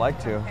 I would like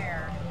to.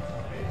 Compare.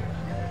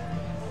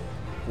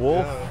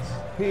 Wolf Yeah, that's-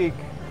 Peak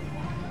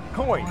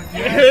coin.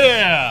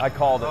 Yeah! I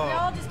called We it.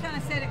 all just kind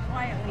of said it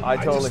quietly. I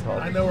totally just-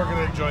 called I it. know we're going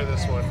to enjoy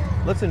this one.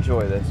 Let's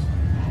enjoy this.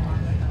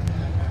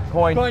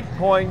 Coin, Coin.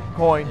 coin,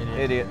 coin, Idiot.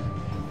 idiot.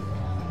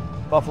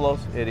 Buffaloes,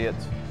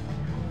 idiots.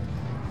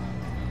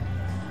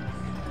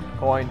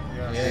 Coin,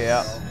 Yes.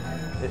 yeah.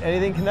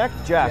 Anything connect?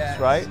 Jacks, Yes,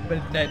 right? But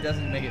that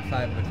doesn't make it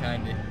 5 of a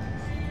kind.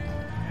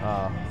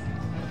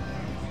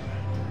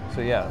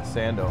 So yeah,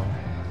 Sando.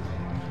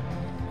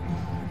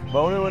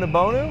 Bonu and a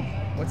Bonu?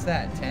 What's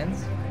that?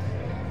 Tens?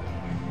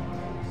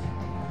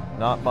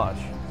 Not much.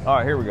 All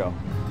right, here we go.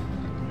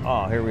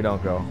 Oh, here we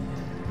don't go.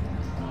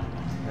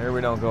 Here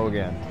we don't go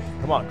again.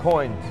 Come on,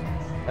 coins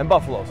and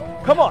buffaloes.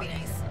 Come on.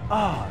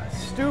 Ah,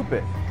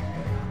 stupid.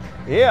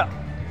 Yeah.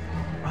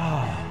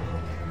 Ah.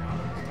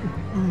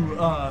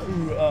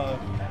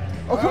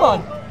 Oh, come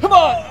on. Come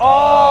on.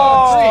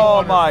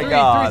 Oh my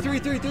God. Three.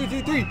 2.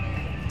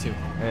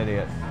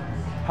 Idiot.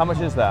 How much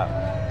is that?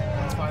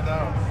 Let's find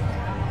out.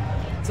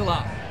 It's a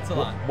lot. It's a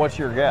lot. What's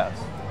your guess?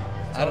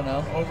 I don't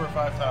know. Over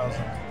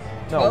 5,000.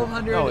 No,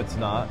 1,200. no, it's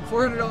not.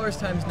 $400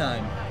 times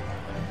 9.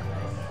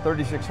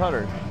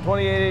 3,600.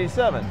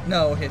 2,887.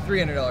 No, okay,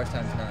 $300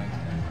 times 9.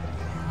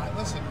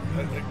 Listen,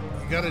 you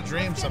got to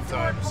dream Let's get 4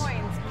 sometimes.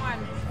 coins. Come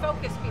on,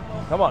 focus,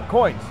 people. Come on,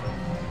 coins.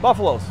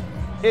 Buffaloes.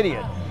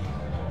 Idiot.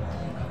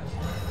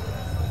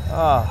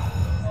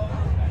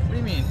 What do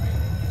you mean?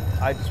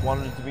 I just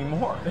wanted it to be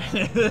more. All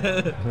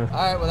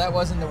right, well, that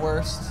wasn't the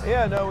worst.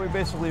 Yeah, no, we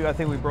basically, I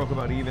think we broke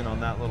about even on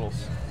that little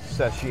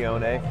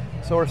sessione.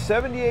 So we're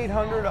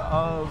 7,800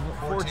 of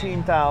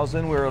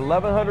 14,000. We're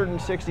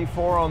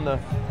 1,164 on the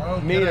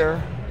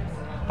meter.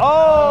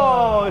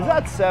 Oh, is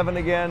that 7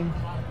 again?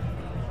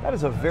 That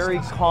is a very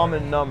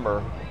common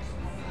number.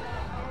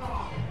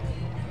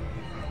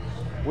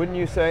 Wouldn't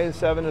you say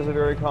 7 is a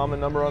very common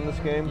number on this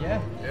game?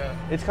 Yeah. Yeah.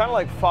 It's kind of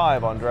like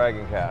 5 on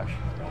Dragon Cash.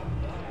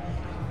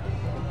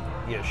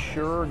 You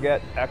sure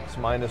get X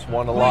minus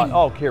 1 a lot.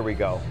 Oh, here we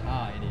go.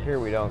 Ah, idiot. Here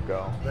we don't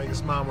go.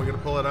 Vegas Mom, we're going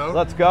to pull it out.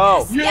 Let's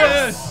go.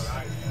 Yes!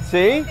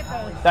 See?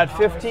 That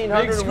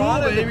 1,500 Big school,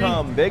 wanted to baby.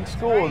 come. Big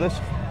school. This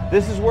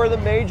is where the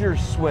majors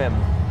swim.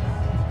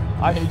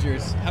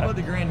 Majors. How about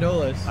the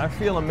Grandolas? I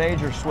feel a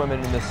major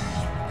swimming in this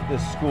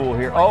school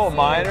here. Oh,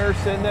 minors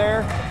in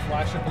there.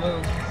 Flash of blue.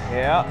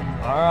 Yeah.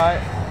 All right.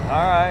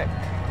 All right.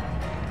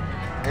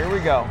 Here we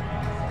go.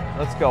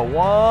 Let's go.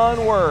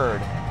 One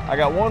word. I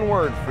got one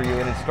word for you,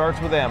 and it starts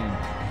with M.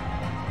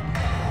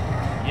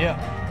 Yeah.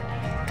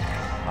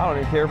 I don't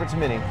even care if it's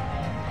mini.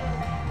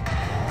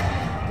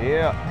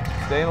 Yeah.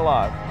 Staying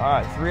alive. All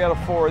right. 3 out of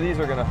 4 of these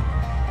are gonna.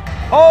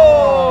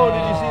 Oh!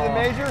 Did you see the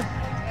major?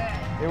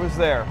 It was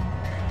there.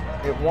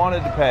 It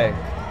wanted to pay.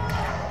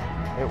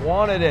 It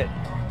wanted it.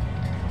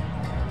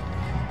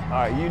 All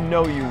right, you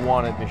know you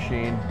want it,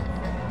 machine.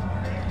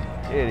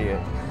 Idiot.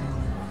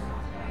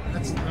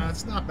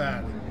 That's not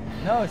bad.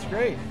 No, it's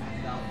great.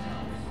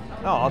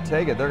 No, I'll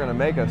take it. They're gonna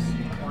make us.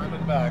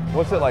 Climbing back.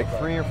 What's it like,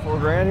 3 or 4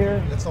 grand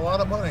here? It's a lot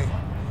of money.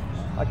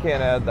 I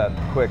can't add that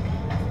quick.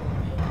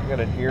 I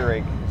got an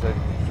earache because I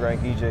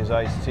drank EJ's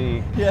iced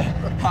tea. Yeah.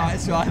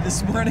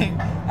 This morning,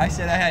 I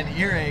said I had an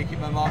earache,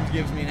 and my mom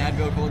gives me an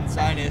Advil cold and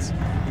sinus,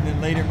 and then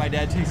later my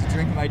dad takes a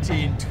drink of my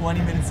tea, and 20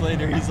 minutes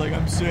later he's like,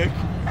 I'm sick.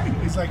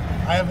 He's like,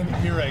 I have an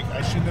earache.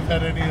 I shouldn't have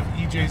had any of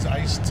EJ's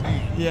iced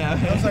tea. Yeah.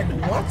 I was like,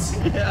 what?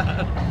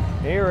 Yeah.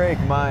 Earache,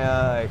 my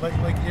eye.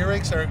 Like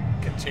earaches are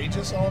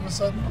contagious all of a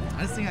sudden?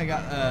 I just think I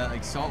got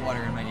like salt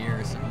water in my ear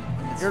or something.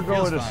 You're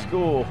going to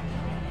school.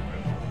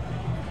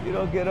 You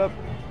don't get up.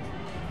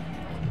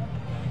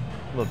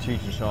 Little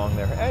Cheech and Chong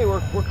there. Hey, we're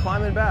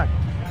climbing back.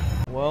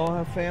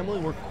 Well, family,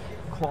 we're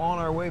clawing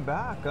our way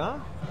back, huh?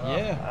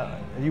 Yeah.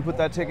 You put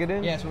that ticket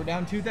in? Yeah, so we're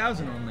down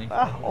 2,000 only.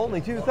 Ah,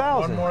 only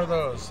 2,000. One more of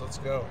those. Let's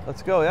go.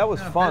 Let's go. That was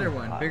No, fun. better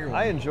one, bigger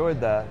I one.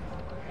 enjoyed that.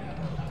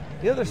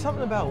 You know, there's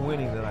something about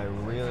winning that I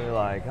really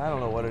like. I don't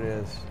know what it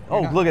is.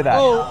 Oh, look at that.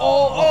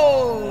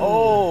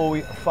 Oh,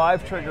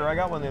 5 trigger. I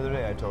got one the other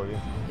day, I told you.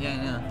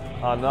 Yeah,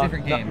 I know. Not,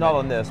 Different game, Not but-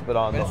 on this, but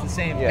on But it's the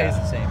same, Yeah. pays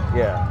the same.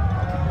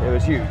 Yeah. It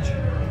was huge.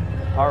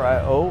 All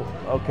right. Oh,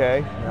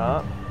 okay.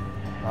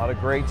 Not a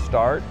great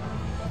start.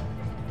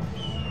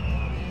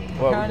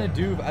 We're kind of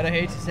due, I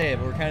hate to say it,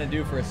 but we're kind of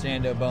due for a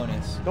Sando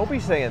bonus. Don't be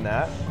saying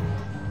that.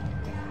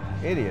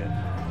 Idiot.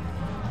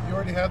 You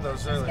already had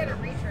those Let's get a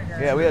earlier.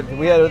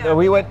 retrigger. Yeah,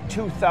 we went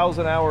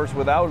 2,000 hours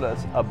without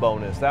a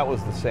bonus. That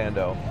was the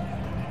Sando.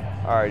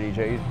 All right,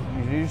 EJ,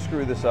 you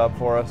screw this up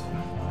for us.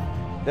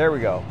 There we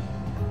go.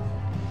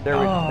 There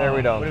we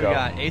don't What do go. we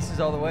got? Aces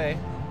all the way.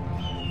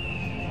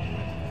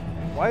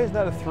 Why is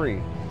that a 3?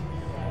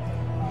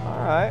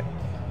 All right.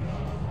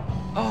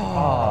 Oh,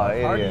 hard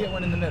to idiot. get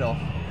one in the middle.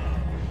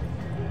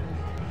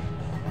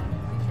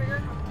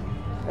 Trigger.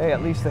 Hey,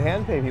 at least the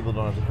hand pay people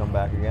don't have to come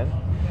back again.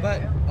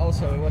 But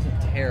also, it wasn't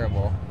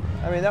terrible.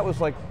 I mean, that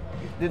was like,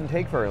 it didn't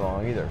take very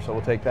long either, so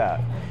we'll take that.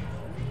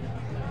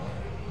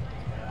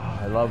 Oh,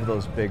 I love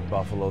those big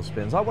buffalo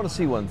spins. I want to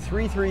see one.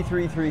 3, 3,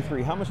 3, 3,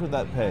 3. How much would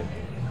that pay?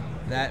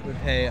 That would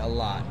pay a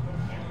lot.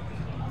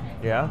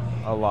 Yeah,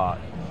 a lot.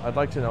 I'd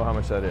like to know how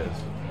much that is.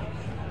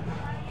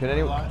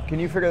 Can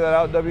you figure that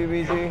out,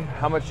 WBG?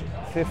 How much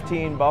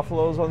 15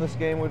 buffaloes on this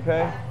game would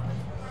pay?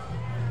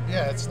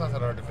 Yeah, it's not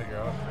that hard to figure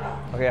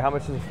out. Okay, how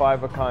much is a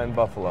 5-of-a-kind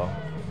buffalo?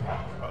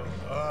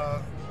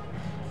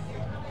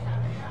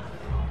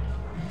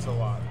 It's a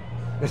lot.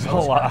 It's a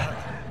lot.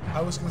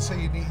 I was going to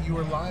say you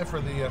were live for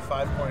the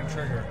 5-coin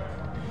trigger.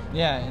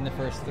 Yeah, in the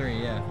first 3,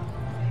 yeah.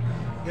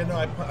 Yeah, no,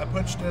 I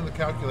punched in the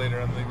calculator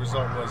and the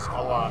result was a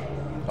lot.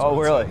 Oh,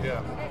 really?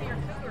 Yeah. Anyway,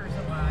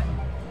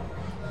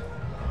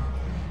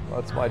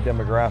 That's my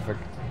demographic.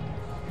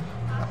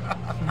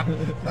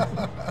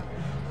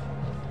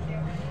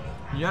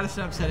 You gotta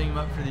stop setting him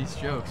up for these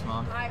jokes,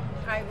 Mom.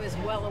 I was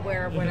well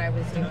aware of what I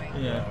was doing.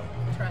 Yeah.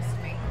 Trust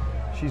me.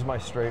 She's my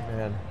straight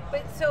man.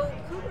 But so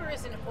cougar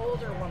is an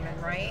older woman,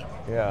 right?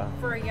 Yeah.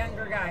 For a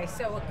younger guy.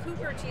 So a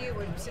cougar to you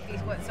would be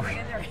what, someone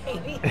in their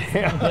 80s?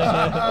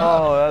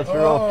 Oh, that's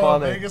real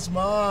funny. Vegas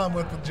Mom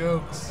with the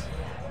jokes.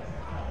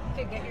 You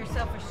could get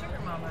yourself a sugar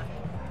mama.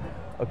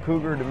 A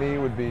cougar to me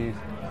would be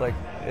like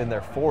in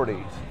their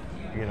 40s,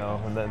 you know,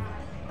 and then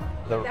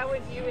You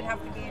would have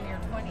to be in your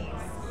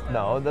 20s.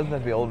 no, it doesn't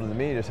have to be older than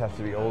me. It just has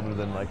to be older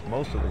than like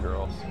most of the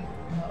girls.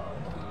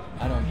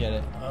 I don't get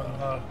it.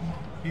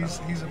 He's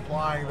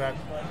implying that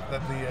the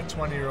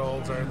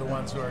 20-year-olds are the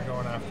ones who are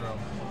going after him.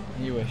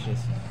 You wishes.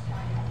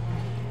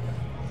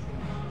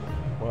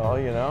 Well,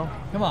 you know.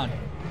 Come on.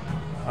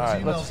 All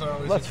right, emails are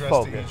always let's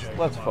addressed to focus. EJ.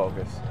 Let's Come on.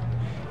 focus.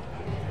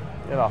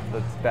 Get off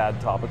the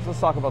bad topics. Let's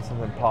talk about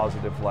something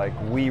positive like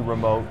Wii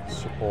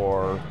remotes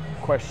or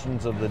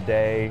questions of the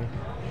day.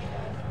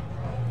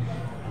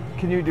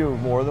 Can you do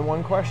more than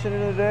one question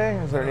in a day?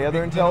 Is there any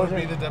other intelligent?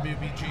 That would be the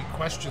WBG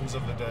questions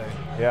of the day.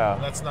 Yeah.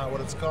 And that's not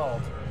what it's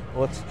called.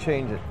 Let's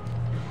change it.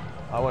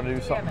 I want to do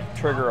Do you have something, a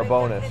trigger a topic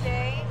bonus. of the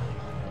day?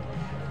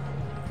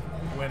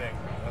 Winning.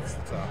 That's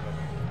the topic.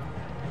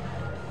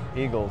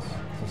 Eagles.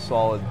 It's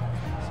a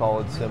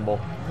solid symbol.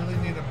 Really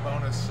need a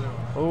bonus soon.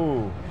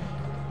 Ooh.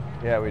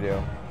 Yeah, we do.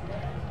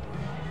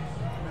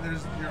 I mean,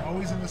 you're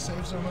always in the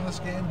safe zone in this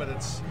game, but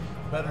it's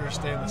better to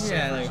stay in the safer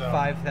Yeah, like zone.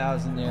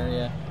 5,000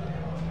 area.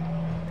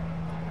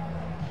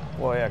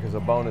 Well, yeah, because a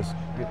bonus,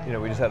 you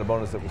know, we just had a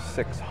bonus that was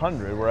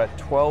 600. We're at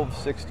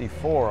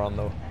 1264 on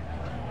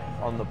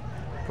the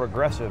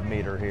progressive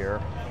meter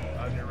here.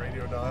 On your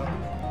radio dial.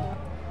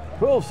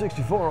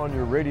 1264 on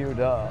your radio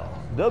dial.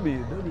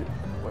 WKRP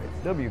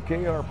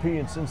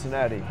in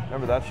Cincinnati.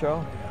 Remember that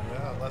show?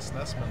 Yeah, Les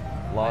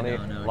Nessman. Lonnie I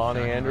know what you're Lonnie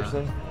talking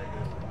Anderson.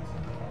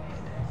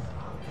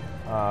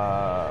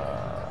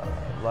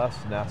 Les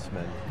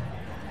Nessman.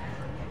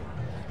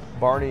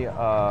 Barney.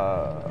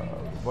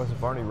 Was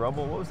it Barney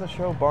Rubble? What was that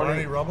show?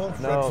 Barney Rubble?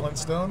 Fred No.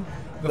 Flintstone?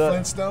 The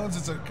Flintstones?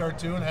 It's a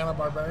cartoon,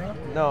 Hanna-Barbera?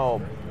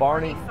 No,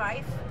 Barney.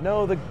 Fife?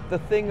 No, the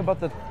thing about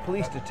the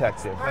police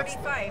detective. Barney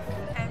Fife.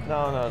 And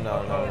No.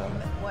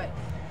 What?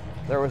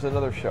 There was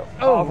another show.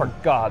 Oh, for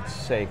God's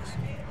sakes,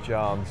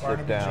 John, sit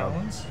Barnaby down.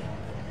 Jones?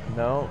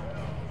 No.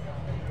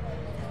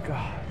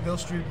 God, Hill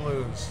Street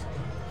Blues.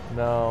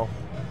 no.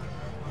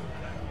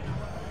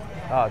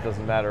 Ah, it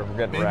doesn't matter. We're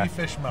getting Baby wrecked.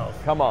 Fishmouth.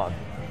 Come on.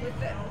 With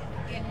the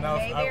in No,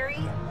 Mayberry?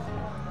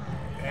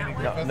 Andy No,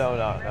 Griffith? no. No,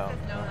 not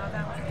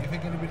that one. You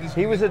think anybody's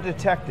He was a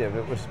detective.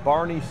 It was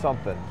Barney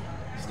something.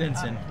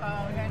 Stinson. Oh, no.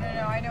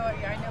 I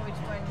know which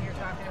one you're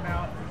talking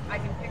about. I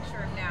can picture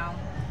him now.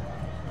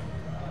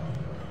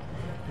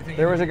 You think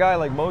There was a guy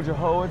like Mojo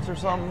Howitz or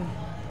something.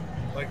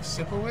 like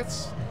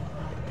Sipowicz?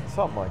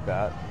 Something like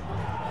that.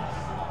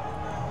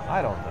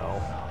 I don't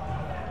know.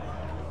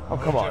 Oh,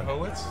 come on.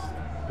 Howitz?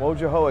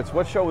 Mojo Howitz.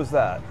 What show was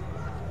that?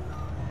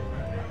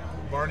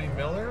 Barney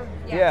Miller?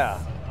 Yes. Yeah.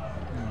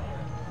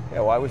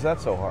 Yeah, why was that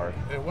so hard?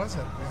 It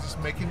wasn't. It's just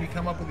making me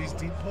come up with these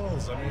deep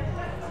pulls. I mean,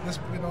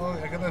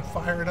 I gotta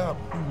fire it up.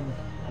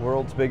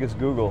 World's biggest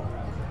Google.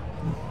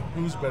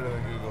 Who's better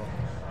than Google?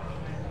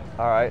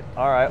 All right.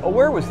 Oh,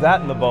 where was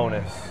that in the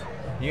bonus?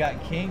 You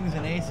got kings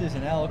and aces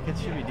and elk. It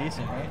should be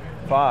decent, right?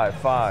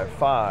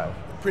 5.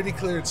 Pretty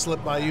clear it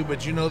slipped by you,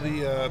 but you know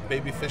the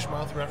Baby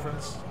Fishmouth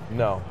reference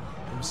No.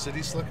 from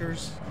City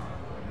Slickers?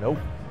 Nope.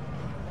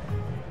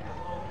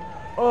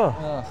 Oh.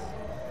 Ugh.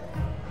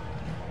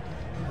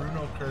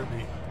 Bruno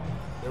Kirby.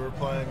 They were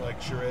playing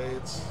like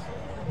charades.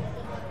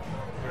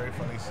 Very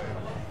funny scene.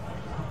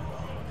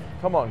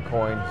 Come on,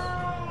 coins.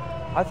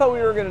 I thought we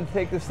were going to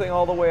take this thing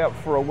all the way up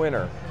for a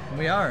winner.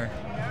 We are.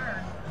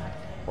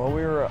 Well,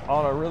 we were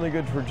on a really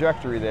good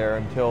trajectory there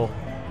until,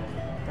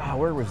 God,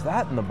 where was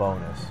that in the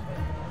bonus?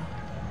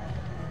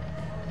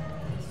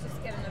 Let's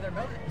just get another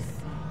bonus.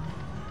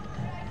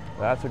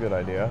 That's a good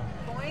idea.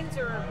 Coins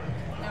or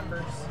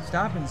numbers?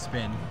 Stop and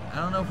spin. I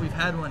don't know if we've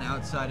had one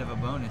outside of a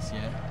bonus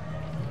yet.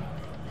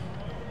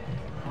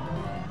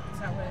 Is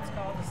that what it's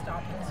called? The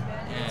stop and spin?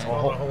 Yeah. It's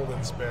called a hold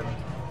and spin.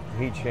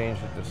 He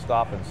changed it to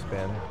stop and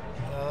spin.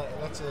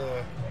 That's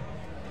a...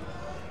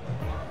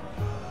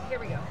 Here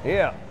we go.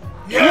 Yeah.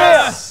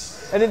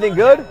 Yes! Anything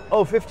good?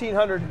 Oh,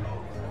 1,500.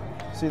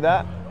 See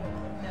that?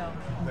 No.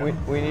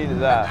 We needed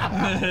that.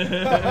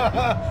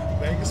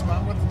 Vegas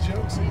Mom with the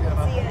jokes again.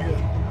 See it?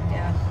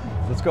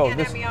 Yeah. Let's go. Can't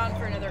have me on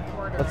for another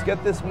quarter. Let's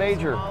get this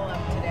major. All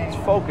up today.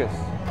 Let's focus.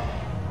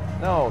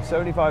 No,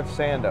 75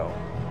 Sando.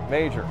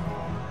 Major.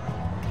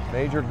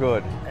 Major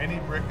good. Any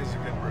brick is a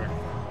good brick.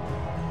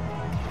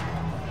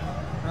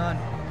 Come on.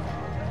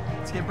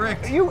 Let's get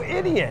bricked. You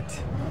idiot!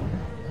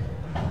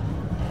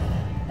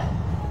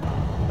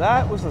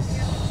 That was a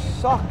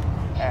suck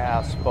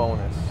ass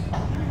bonus.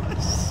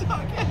 Suck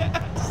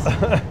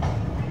ass.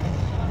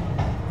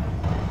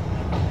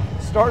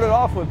 Started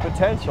off with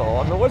potential.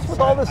 I mean, what's with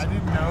all this? I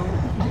didn't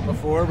know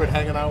before, but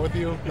hanging out with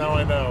you, now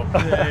I know.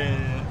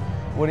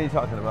 What are you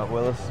talking about,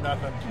 Willis?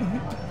 Nothing.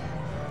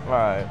 All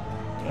right.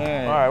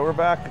 All right, we're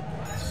back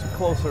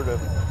closer to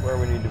where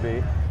we need to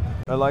be.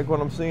 I like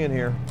what I'm seeing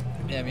here.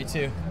 Yeah, me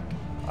too.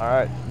 All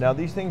right, now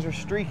these things are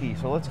streaky,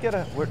 so let's get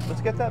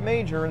that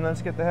major and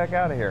let's get the heck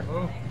out of here.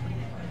 Oh,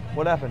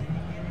 What happened?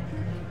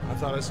 I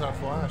thought I saw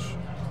Flash.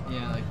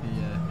 Yeah, like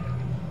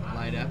the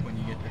light up when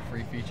you get the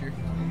free feature.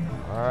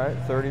 All right,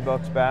 30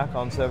 bucks back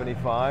on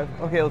 75.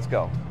 Okay, let's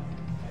go.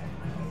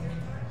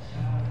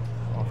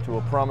 Off to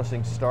a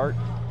promising start.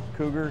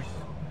 Cougars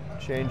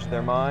changed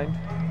their mind.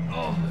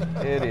 Oh,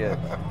 Idiot.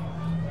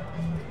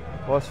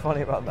 What's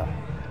funny about that?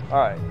 All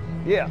right,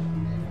 yeah.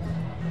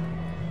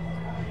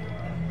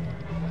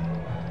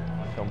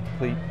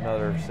 Complete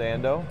another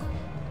Sando.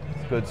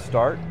 Good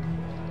start,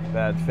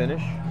 bad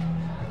finish.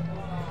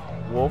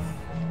 Wolf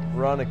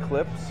run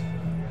Eclipse.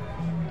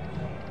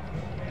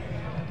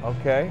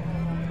 Okay.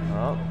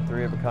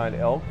 3 of a kind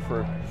elk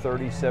for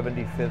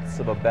 30/75ths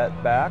of a bet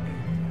back.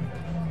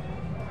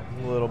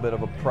 A little bit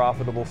of a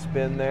profitable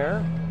spin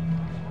there.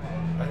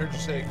 I heard you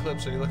say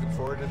Eclipse. Are you looking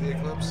forward to the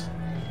Eclipse?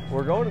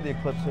 We're going to the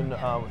Eclipse, and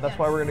that's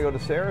why we're going to go to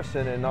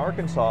Saracen in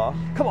Arkansas.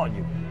 Come on,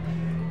 you.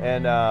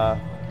 And I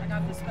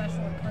got the special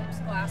Eclipse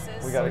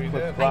glasses. we got you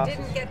Eclipse did. glasses.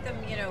 I didn't get them,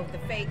 you know, the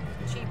fake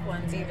cheap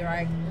ones either.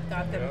 I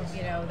got them, Yes.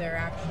 you know, they're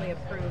actually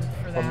approved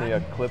for From that. the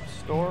Eclipse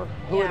store.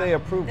 Who are Yeah. they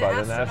approved by?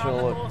 The National.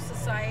 Astronomical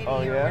Society Oh,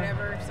 or yeah?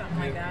 whatever, something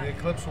like The that.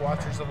 Eclipse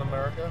Watchers of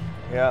America.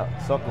 Yeah,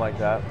 something like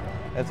that.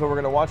 And so we're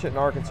going to watch it in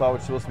Arkansas,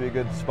 which is supposed to be a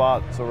good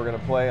spot. So we're going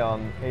to play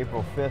on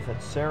April 5th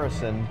at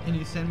Saracen. can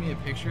you send me a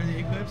picture of the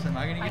eclipse? Am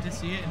I gonna get to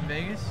see it in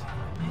Vegas?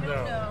 I don't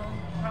No. know.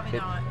 Probably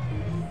It- not.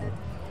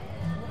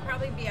 We'll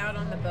probably be out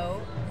on the boat,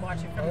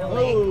 watch it from the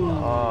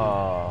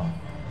Oh. lake.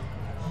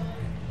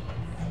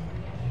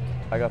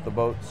 I got the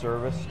boat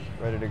serviced,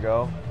 ready to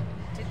go.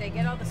 Did they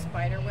get all the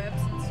spider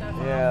webs and stuff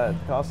off? Yeah, it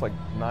costs like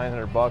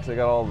 900 bucks. They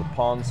got all the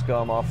pond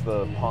scum off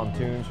the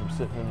pontoons from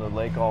sitting in the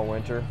lake all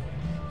winter.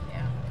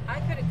 Yeah. I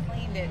could have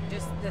cleaned it,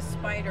 just the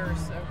spiders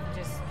are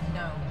just,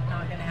 no,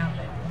 not gonna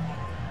happen.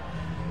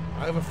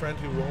 I have a friend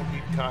who won't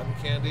eat cotton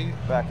candy.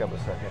 Back up a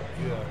second.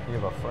 Yeah. You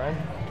have a friend?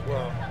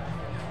 Well,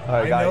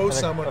 I I know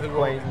someone who won't,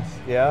 acquaintance.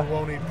 Yeah. who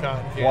won't eat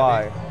cotton candy.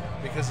 Why?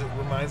 Because it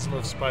reminds him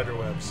of spider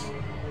webs.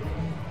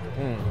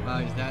 Wow,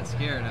 he's that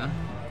scared, huh?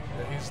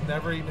 He's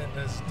never eaten it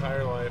in his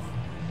entire life.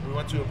 We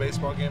went to a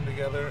baseball game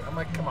together. I'm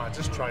like, come on,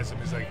 just try some.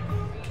 He's like,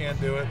 can't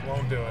do it,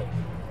 won't do it.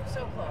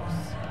 So close.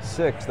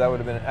 6. That would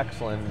have been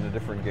excellent in a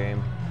different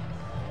game.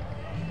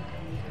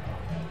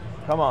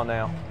 Come on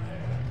now.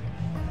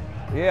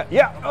 Yeah,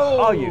 yeah.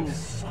 Oh, you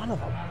son of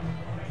a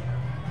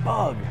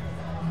bug.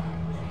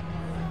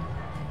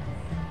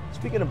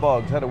 Speaking of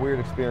bugs, I had a weird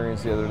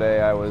experience the other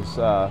day. I was,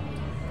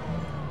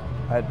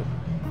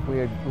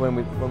 when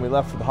we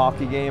left for the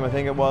hockey game, I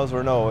think it was,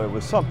 or no, it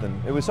was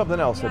something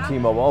else at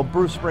T-Mobile. Oh,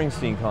 Bruce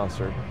Springsteen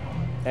concert,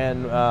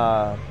 and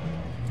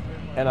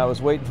I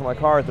was waiting for my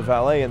car at the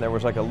valet, and there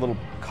was like a little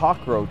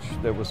cockroach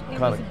that was It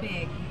kind was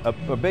big.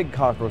 of a big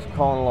cockroach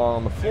crawling along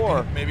on the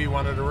floor. Maybe he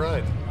wanted to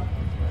ride.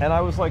 And I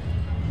was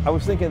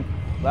thinking,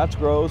 that's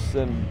gross,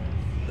 and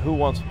who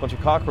wants a bunch of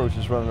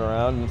cockroaches running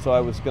around? And so I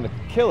was going to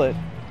kill it,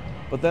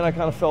 but then I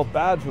kind of felt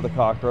bad for the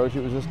cockroach.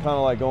 It was just kind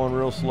of like going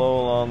real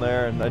slow along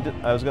there, and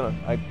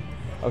I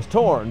was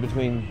torn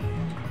between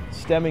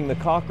stemming the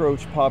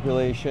cockroach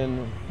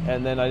population,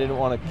 and then I didn't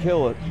want to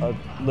kill a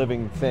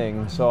living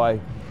thing, so I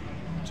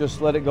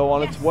just let it go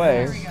on its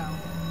way. There we go.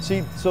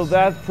 See, so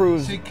that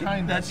proves See,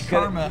 kindness. That's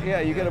karma.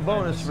 yeah, you get a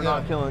bonus for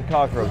not Yeah. killing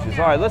cockroaches.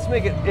 All right, let's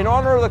make it, in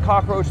honor of the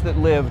cockroach that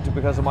lived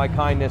because of my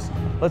kindness,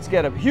 let's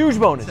get a huge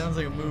bonus. Sounds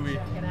like a movie.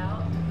 Check it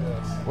out.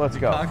 Yes. Let's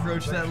go.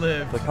 Cockroach that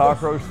lived. The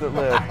cockroach that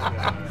lived.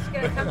 It's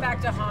gonna come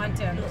back to haunt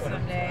him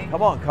someday.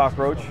 Come on,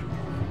 cockroach.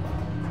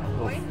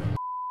 Boy.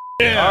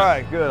 All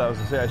right, good. I was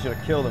gonna say I should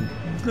have killed him.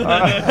 All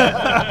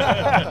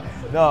right.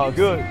 No, You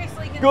good.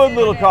 seriously Good considered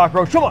little it?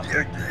 cockroach. Come on.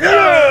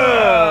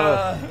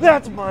 Yeah!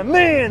 That's my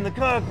man, the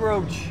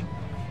cockroach.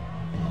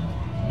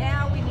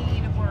 Now we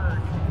need a word.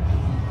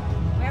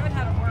 We haven't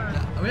had a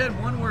word. We had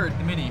one word,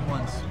 the mini,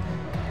 once.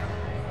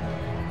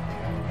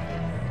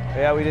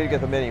 Yeah, we did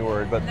get the mini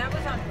word, but And that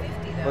was on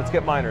 50 though. let's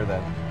get minor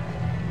then.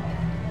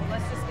 Well,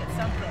 let's just get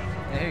something.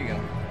 There you go.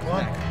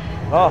 Clunk.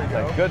 Oh, There we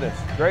thank go. goodness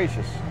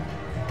gracious.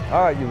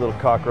 All right, you little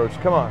cockroach,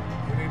 come on.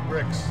 We need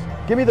bricks.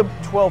 Give me the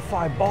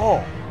 12-5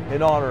 ball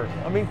in honor.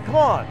 I mean, come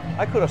on.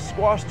 I could have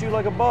squashed you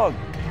like a bug.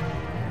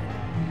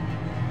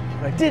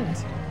 And I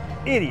didn't.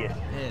 Idiot.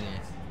 It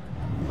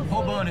is.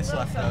 Whole bonus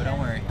left though, don't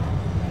worry.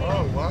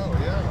 Oh, wow,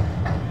 yeah.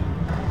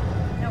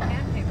 No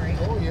hand pay break.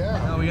 Oh,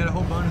 yeah. No, we got a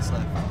whole bonus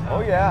left.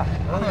 Oh, yeah.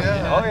 Oh,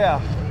 yeah. Oh,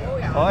 yeah. Oh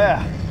yeah. Oh,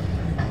 yeah.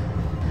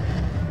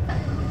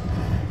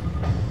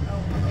 Oh,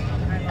 wait,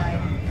 I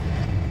lied.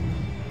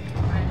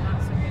 I'm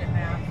not so good at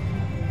math.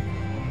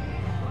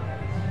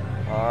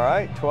 All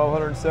right,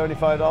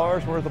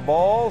 $1,275 worth of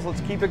balls.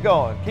 Let's keep it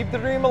going. Keep the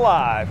dream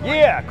alive.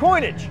 Yeah,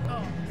 coinage.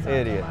 Oh, sorry,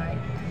 Idiot. I lied.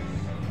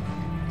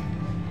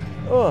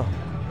 Ugh.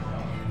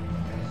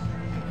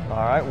 All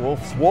right,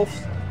 wolves.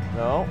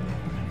 No.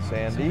 Some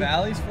Sandy.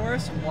 valleys for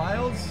us, some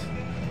wilds.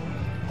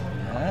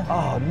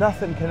 Oh,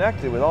 nothing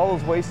connected with all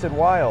those wasted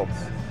wilds.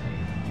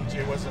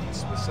 DJ wasn't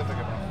specific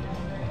enough.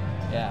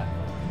 Yeah.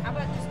 How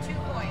about just 2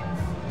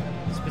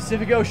 coins?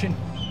 Pacific Ocean.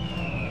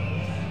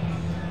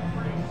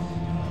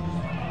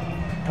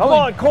 Come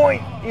on,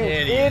 coin, you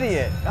Idiots.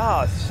 idiot.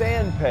 Ah,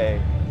 sand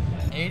pay.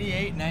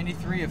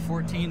 88.93 of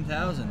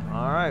 14,000.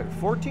 All right,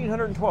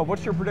 1,412.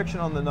 What's your prediction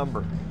on the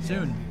number?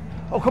 Soon.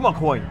 Oh, come on,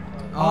 coin.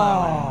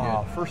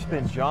 Oh, Oh, first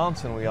spin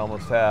Johnson we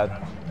almost had.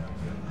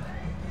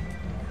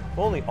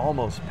 Only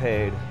almost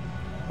paid.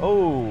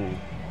 Oh.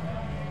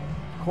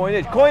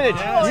 Coinage, coinage.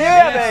 Yes,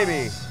 Yeah, yes.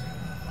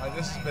 baby.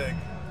 This is big.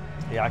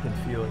 Yeah, I can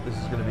feel it. This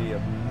is going to be a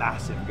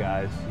massive,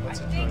 guys. I Let's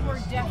think enjoy we're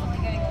this. definitely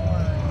getting a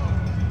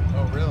word.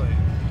 Oh, really?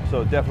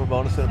 So definite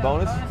bonus and a So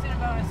bonus. Bonus and a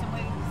bonus. I'm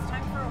waiting. It's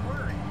time for a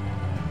word.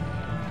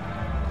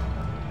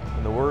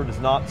 And the word is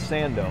not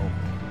Sando.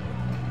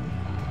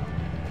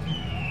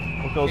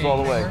 What goes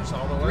all the way? It's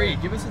all the way.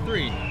 3. Give us a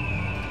 3.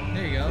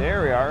 There you go.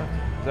 There we are.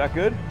 Is that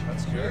good?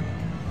 That's good.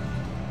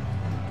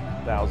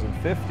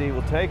 1,050.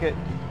 We'll take it.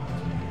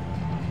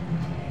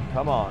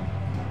 Come on.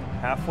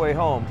 Halfway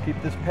home.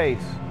 Keep this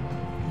pace.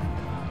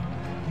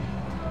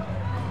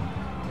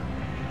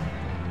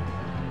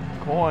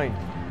 Coin.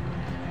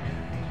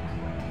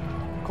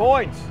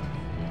 Coins.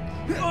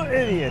 Oh,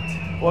 idiot.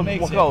 What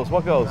makes what it? goes?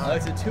 What goes? Oh,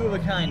 it's a 2 of a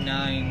kind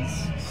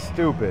 9s.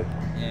 Stupid.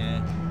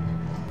 Yeah.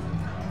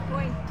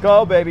 Coin.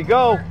 Go, baby,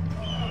 go.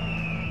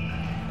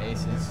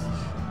 Aces.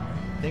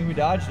 I think we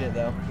dodged it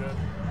though. Good.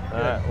 All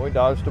right, we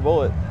dodged a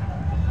bullet.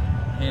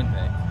 Hand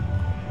pay.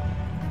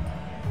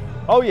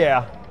 Oh, yeah.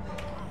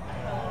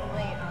 A little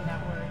late on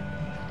that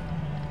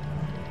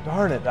word.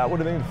 Darn it, that would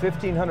have been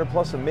 1,500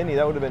 plus a mini.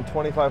 That would have been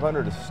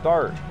 2,500 to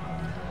start.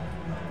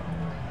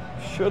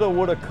 Shoulda,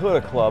 woulda, coulda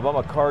club. I'm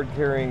a card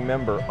carrying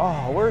member.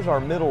 Oh, where's our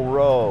middle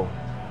row?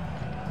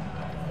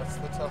 That's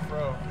the tough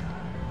row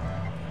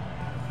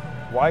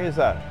Why is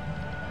that?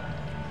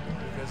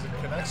 because it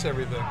connects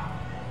everything.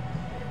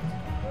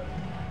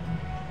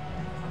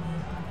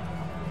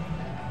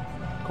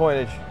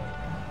 Coinage.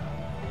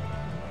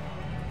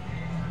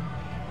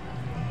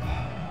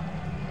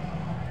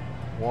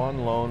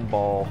 One lone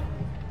ball.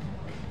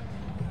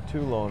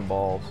 2 lone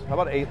balls. How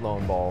about 8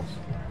 lone balls?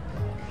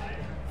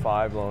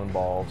 5 lone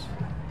balls.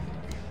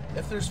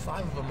 If there's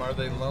 5 of them, are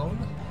they lone?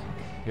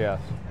 Yes.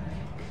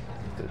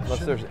 Unless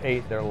there's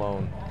 8, they're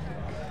lone.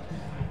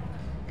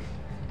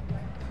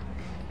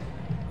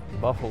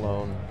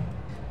 Buffalo.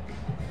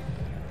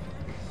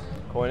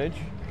 Coinage.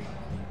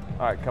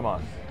 All right, come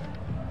on.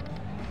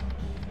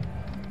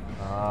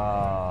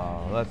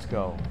 Ah, let's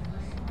go.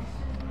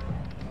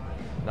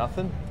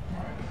 Nothing?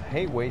 I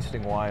hate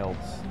wasting wilds.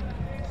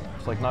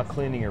 It's like not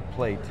cleaning your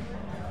plate.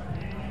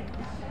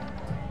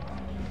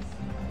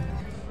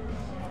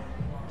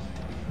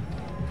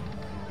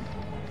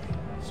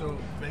 So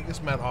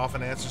Vegas Matt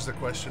often answers the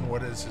question,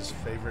 what is his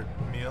favorite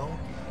meal?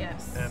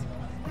 Yes. And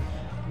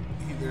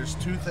there's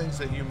 2 things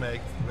that you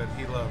make that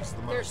he loves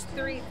the most. There's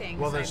 3 things.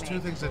 Well, there's I 2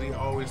 make. things that he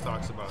always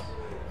talks about.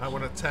 I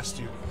want to test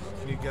you.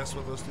 Can you guess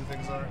what those 2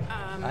 things are?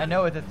 I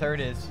know what the third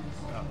is.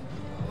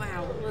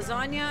 Wow,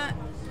 lasagna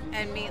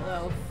and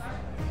meatloaf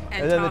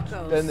and, And then the-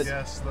 tacos. then the-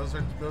 Yes, those.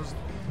 Yeah.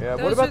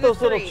 Those What are about the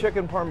those little 3.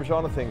 chicken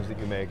parmigiana things that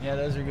you make? Yeah,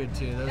 those are good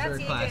too. Those That's are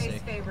EJ's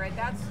classic. favorite.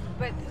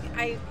 But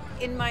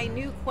in my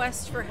new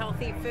quest for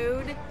healthy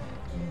food,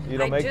 You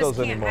don't I make just those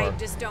can't, anymore. I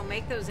just don't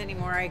make those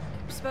anymore. I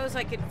suppose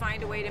I could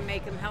find a way to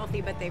make them healthy,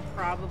 but they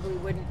probably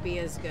wouldn't be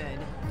as good.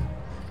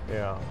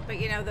 Yeah. But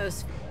you know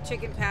those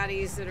chicken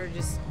patties that are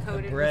just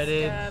coated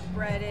breaded. with stuff,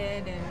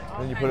 breaded, and all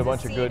Then you kinds put a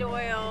bunch of of seed good-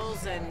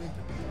 oils, and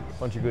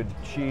Bunch of good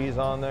cheese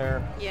on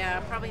there. yeah,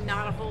 probably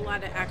not a whole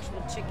lot of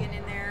actual chicken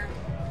in there.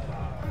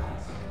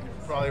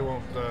 Probably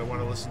won't want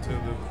to listen to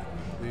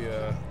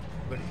the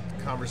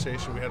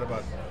conversation we had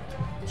about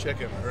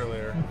chicken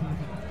earlier.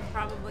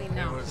 Probably It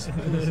no. was,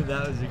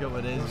 That was a couple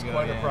of it days was ago.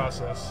 quite a yeah.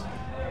 process.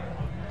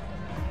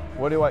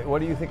 What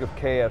do you think of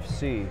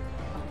KFC?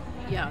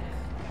 Yuck.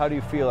 How do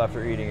you feel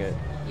after eating it?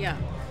 Yeah.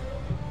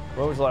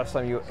 When was the last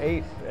time you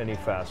ate any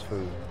fast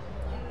food?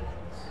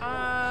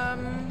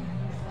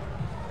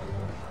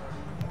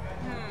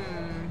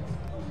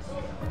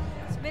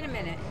 It's been a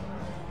minute.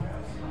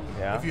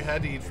 Yeah. If you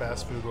had to eat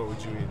fast food, what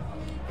would you eat?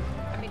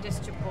 I mean, does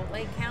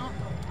Chipotle count?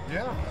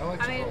 Yeah, I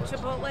like I mean,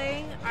 Chipotle.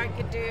 Chipotle, I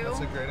could do. That's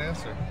a great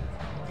answer.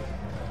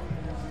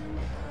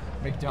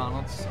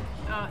 McDonald's.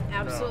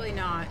 Absolutely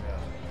not.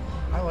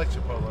 I like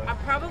Chipotle.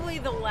 Probably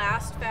the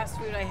last fast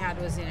food I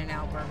had was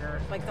In-N-Out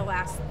Burger. Like the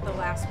last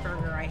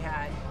burger I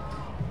had.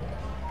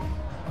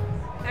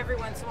 Every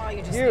once in a while,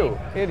 you just You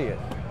need idiot.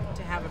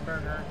 to have a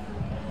burger.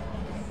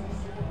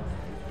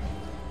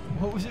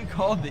 What was it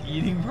called? The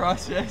eating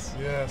process?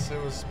 Yes,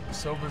 it was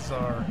so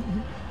bizarre.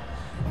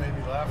 Made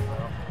me laugh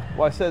though.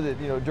 Well, I said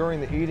that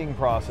during the eating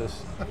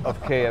process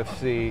of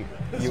KFC,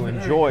 you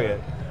enjoy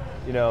it,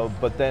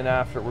 but then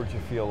afterwards you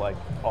feel like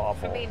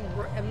awful. I mean,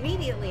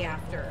 immediately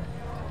after.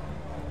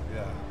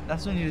 Yeah.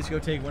 That's when you just go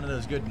take one of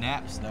those good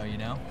naps, though, you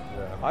know?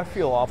 Yeah. I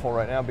feel awful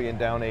right now being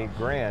down $8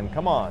 grand.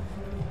 Come on.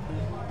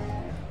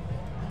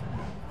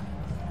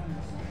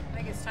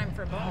 I guess it's time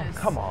for a Oh, bonus.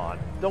 come on.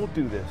 Don't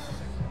do this.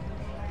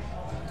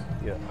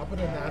 Yeah. How about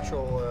a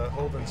natural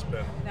hold and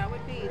spin? That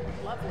would be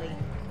lovely.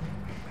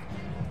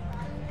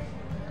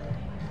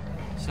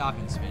 Stop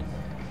and spin.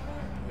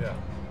 Yeah.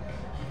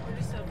 We're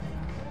just a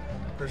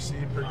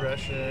Perceived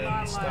progression,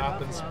 Lot of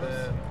stop and buffaloes.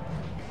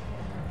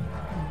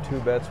 spin. 2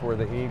 bets were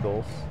the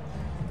Eagles.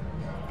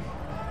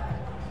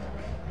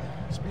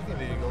 Speaking of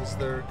the Eagles,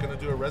 they're going to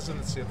do a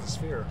residency at the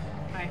Sphere.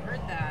 I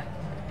heard that.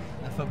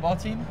 The football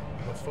team?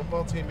 The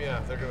football team, yeah,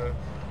 they're going to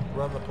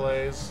run the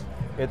plays.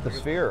 At the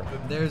Sphere.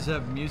 There's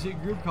a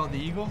music group called the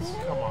Eagles.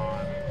 Come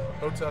on.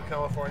 Hotel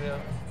California.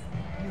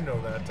 You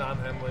know that. Don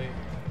Henley,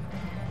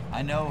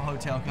 I know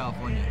Hotel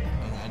California,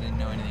 but I didn't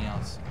know anything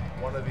else.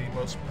 one of the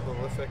most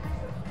prolific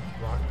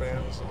rock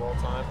bands of all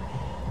time.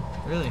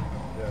 Really?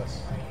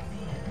 Yes.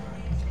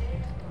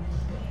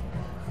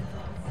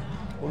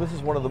 Well, this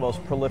is one of the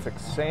most prolific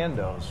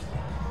sandos.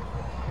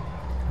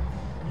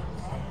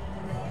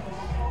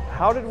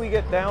 How did we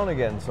get down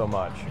again so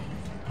much?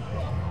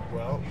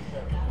 Well,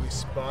 we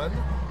spun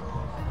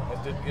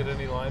and didn't get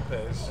any line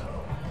pays.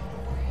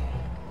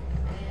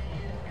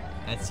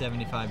 That's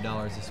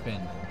 $75 a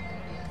spin.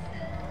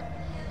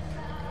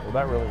 Well,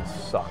 that really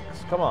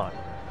sucks. Come on,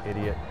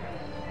 idiot.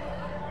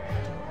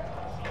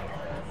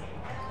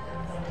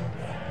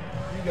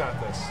 You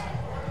got this.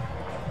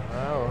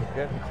 Oh, we're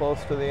getting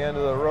close to the end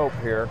of the rope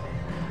here.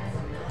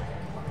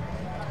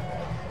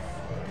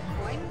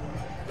 Coin?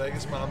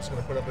 Vegas Mom's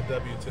going to put up a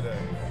W today.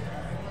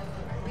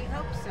 We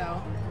hope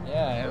so.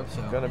 Yeah, I hope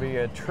so. Gonna be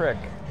a trick.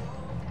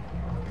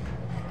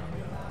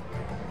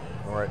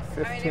 All right, I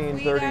mean, if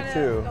we got a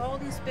 1532.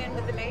 hold and spin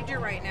with the major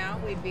right now,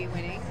 we'd be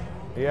winning.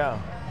 Yeah,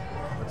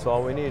 that's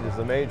all we need is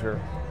the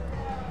major.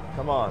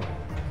 Come on.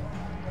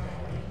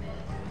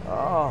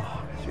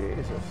 Oh,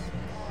 Jesus.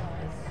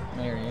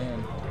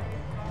 Marianne.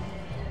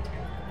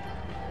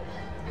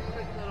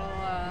 Quick little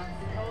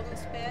hold and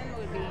spin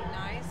would be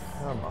nice.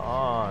 Come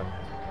on.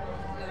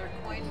 Another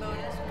coin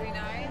bonus would be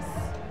nice.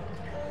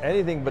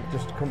 Anything but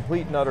just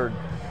complete and utter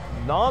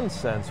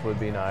nonsense would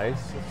be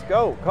nice. Let's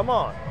go. Come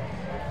on.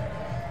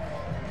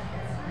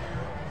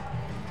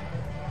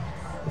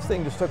 This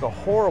thing just took a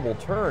horrible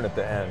turn at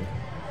the end.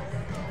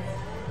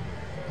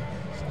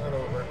 It's not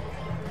over.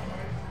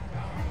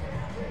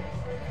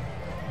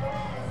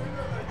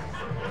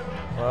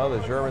 Well, the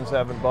Germans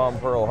haven't bombed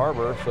Pearl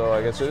Harbor, so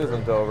I guess it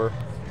isn't over.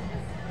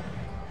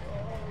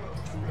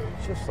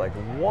 It's just like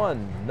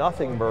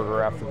 1-0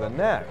 burger after the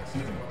next.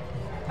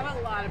 How about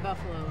a lot of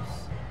buffaloes?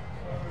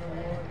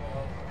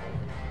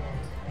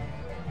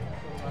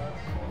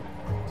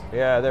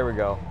 Yeah, there we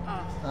go.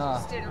 Oh,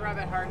 just didn't rub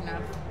it hard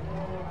enough.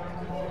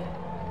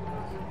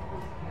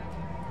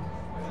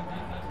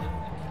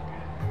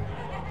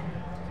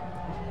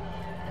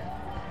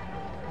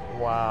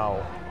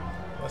 Wow.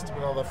 Must have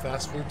been all the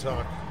fast food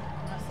talk.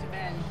 Must have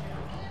been.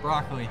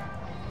 Broccoli.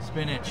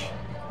 Spinach.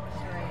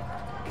 That's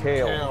right.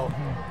 Kale. Kale.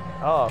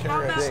 Oh,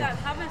 How about dang. that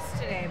hummus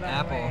today, by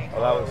Apple. the way?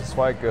 Oh, that was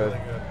quite good.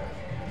 Really good.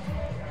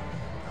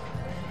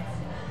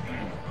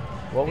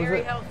 What was Very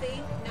it?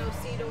 healthy, no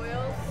seed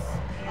oils,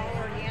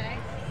 all organic,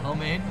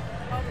 Homemade.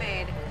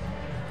 homemade.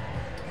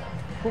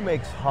 Who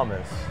makes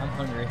hummus? I'm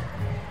hungry.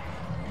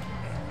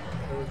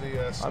 There were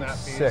the snap peas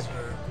sick.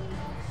 are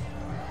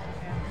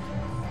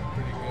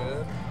pretty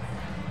good.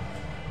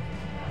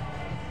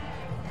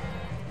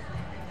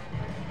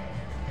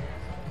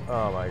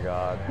 Oh my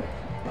God.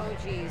 Oh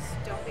geez,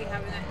 don't be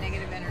having that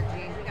negative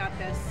energy. We got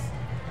this.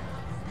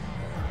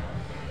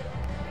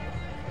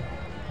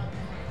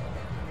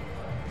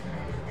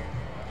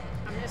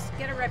 I'm just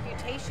get a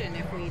reputation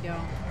if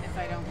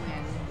I don't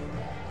win.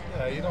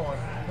 Yeah, you don't want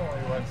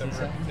to write that See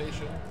something?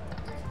 reputation.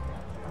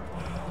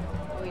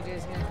 We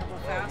just get a couple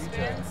fast you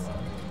spins.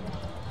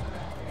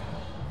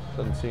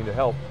 Doesn't seem to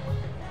help.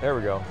 There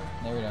we go.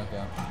 There we don't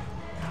go.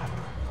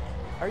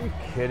 Are you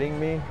kidding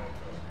me?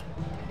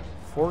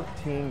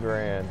 14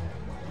 grand.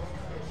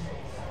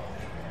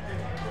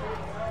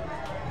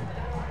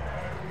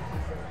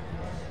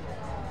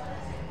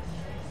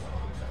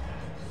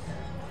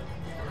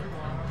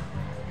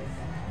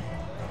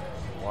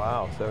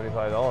 Wow,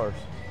 $75.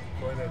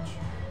 Coinage.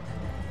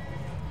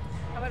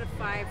 How about a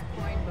 5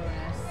 coin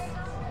bonus?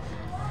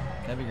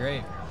 That'd be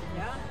great.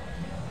 Yeah.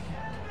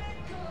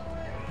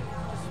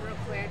 Just real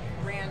quick,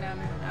 random,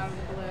 out of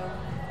the blue.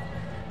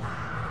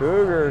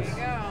 Cougars. There you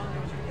go.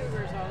 There's your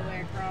Cougars all the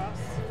way across.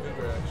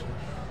 Cougar action.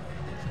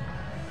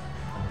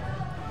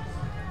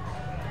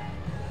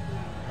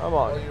 Come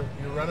Well, on.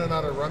 you're running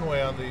out of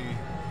runway on the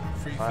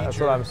free feature. That's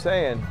what I'm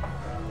saying.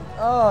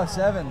 Oh,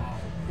 7.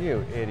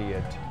 You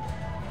idiot.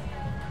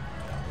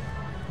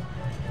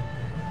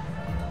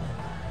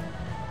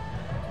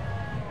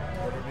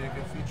 That'd be a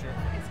good feature.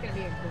 It's going to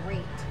be a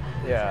great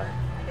feature. Yeah.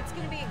 It's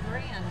going to be a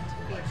grand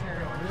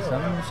feature.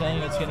 Some are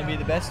saying it's going to be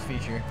the best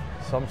feature.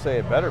 Some say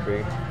it better be.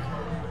 If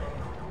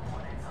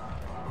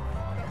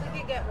we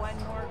could get one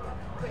more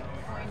quick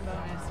coin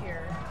bonus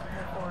here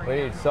before We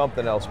need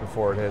something else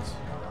before it hits.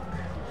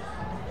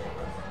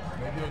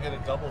 Maybe you'll get a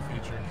double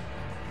feature.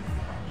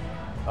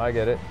 I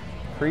get it.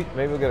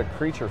 Maybe we'll get a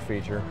creature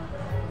feature.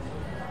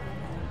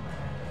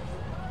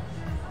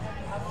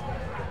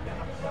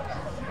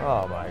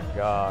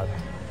 God.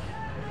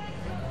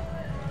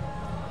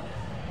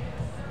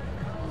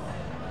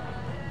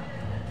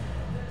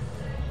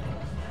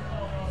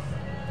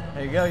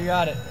 There you go, you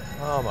got it.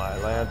 Oh my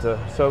Atlanta.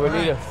 So we All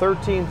need a right.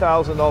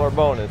 $13,000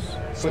 bonus.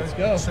 Let's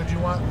go. So do you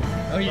want?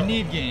 Oh, you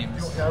need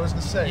games. I was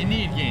gonna say. You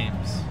need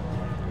games.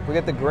 If we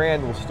get the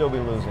grand, we'll still be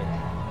losing.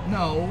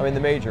 No. I mean, the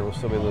major will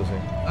still be losing.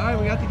 All right,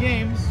 we got the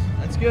games.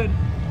 That's good.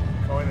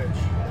 Coinage.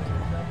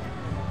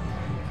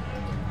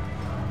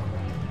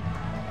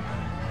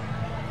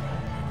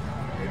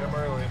 Need them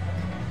early.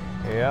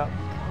 Yeah.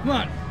 Come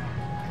on.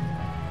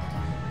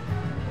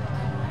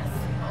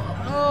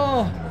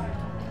 Oh,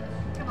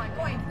 Come on,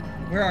 coin.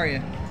 where are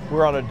you?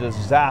 We're on a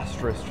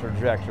disastrous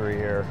trajectory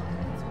here.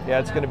 Yeah,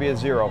 it's going to be a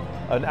 0.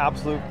 An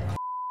absolute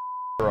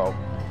 0.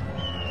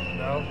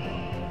 No.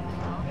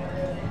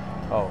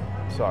 Oh,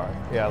 sorry.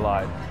 Yeah, I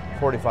lied.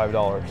 $45.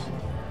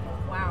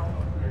 Wow.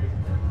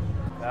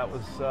 That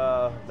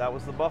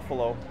was the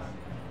Buffalo.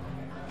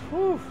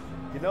 Whew.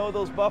 You know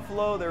those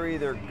Buffalo, they're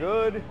either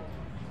good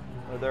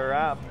or they're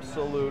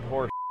absolute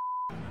horse.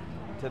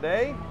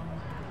 Today,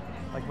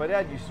 like my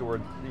dad used to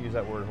use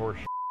that word, horse.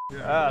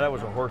 Yeah. That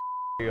was a horse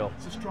deal.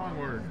 It's a strong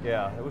word.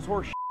 Yeah, it was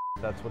horse.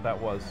 That's what that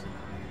was.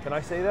 Can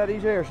I say that,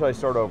 EJ, or should I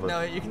start over?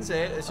 No, you can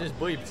say it. It's just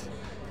bleeped.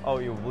 Oh,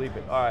 you bleep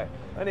it. All right.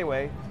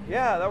 Anyway,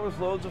 yeah, that was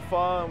loads of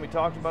fun. We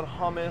talked about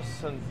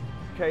hummus and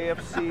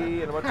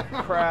KFC and a bunch of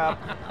crap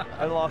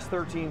and lost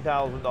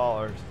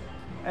 $13,000.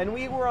 And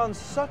we were on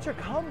such a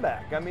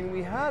comeback. I mean,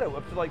 we had it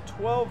up to like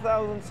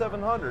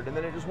 12,700, and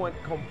then it just went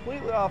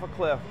completely off a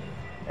cliff.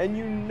 And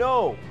you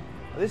know,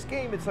 this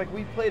game, it's like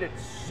we played it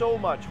so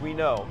much, we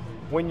know.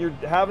 When you're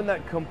having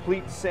that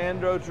complete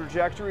Sandro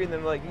trajectory, and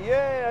then like,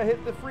 yeah, I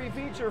hit the free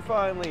feature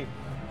finally.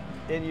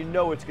 And you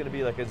know it's going to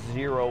be like a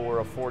 0 or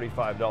a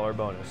 $45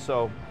 bonus.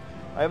 So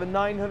I have a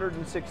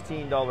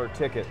 $916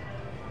 ticket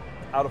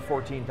out of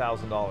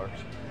 $14,000.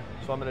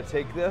 So I'm going to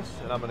take this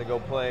and I'm going to go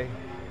play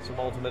some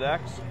Ultimate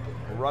X,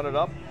 run it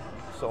up,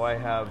 so I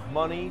have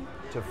money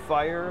to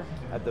fire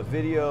at the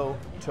video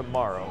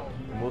tomorrow.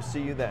 And we'll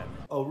see you then.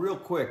 Oh, real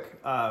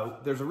quick,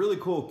 there's a really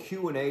cool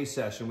Q&A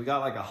session. We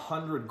got like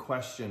 100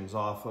 questions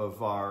off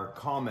of our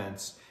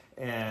comments.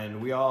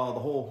 And the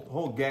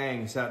whole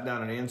gang sat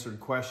down and answered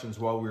questions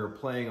while we were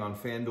playing on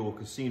FanDuel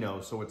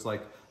Casino. So it's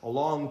like a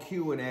long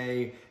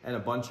Q&A and a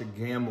bunch of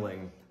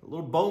gambling. A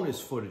little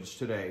bonus footage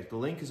today. The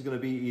link is going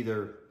to be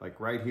either like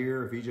right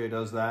here if EJ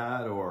does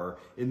that, or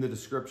in the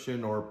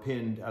description, or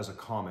pinned as a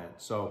comment.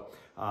 So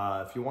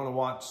if you want to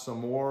watch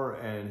some more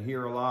and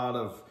hear a lot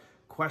of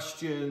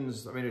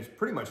questions, I mean, it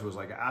pretty much was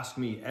like ask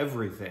me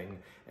everything.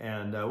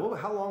 And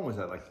how long was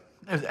that? Like,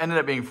 It ended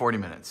up being 40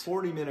 minutes.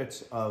 40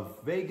 minutes of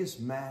Vegas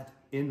Matt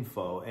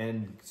info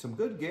and some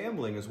good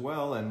gambling as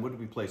well. And what did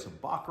we play? Some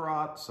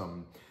Baccarat,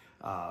 some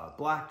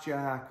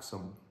blackjack,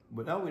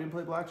 but no, we didn't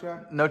play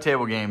blackjack. No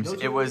table games. No It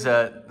table was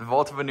the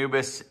Vault of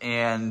Anubis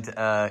and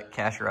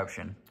Cash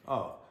Eruption.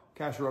 Oh,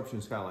 Cash Eruption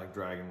is kind of like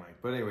Dragon Link.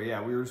 But anyway,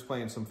 yeah, we were just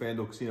playing some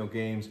FanDuel Casino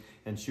games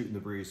and shooting the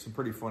breeze. Some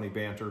pretty funny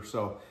banter.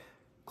 So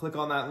click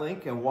on that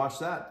link and watch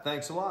that.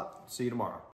 Thanks a lot. See you tomorrow.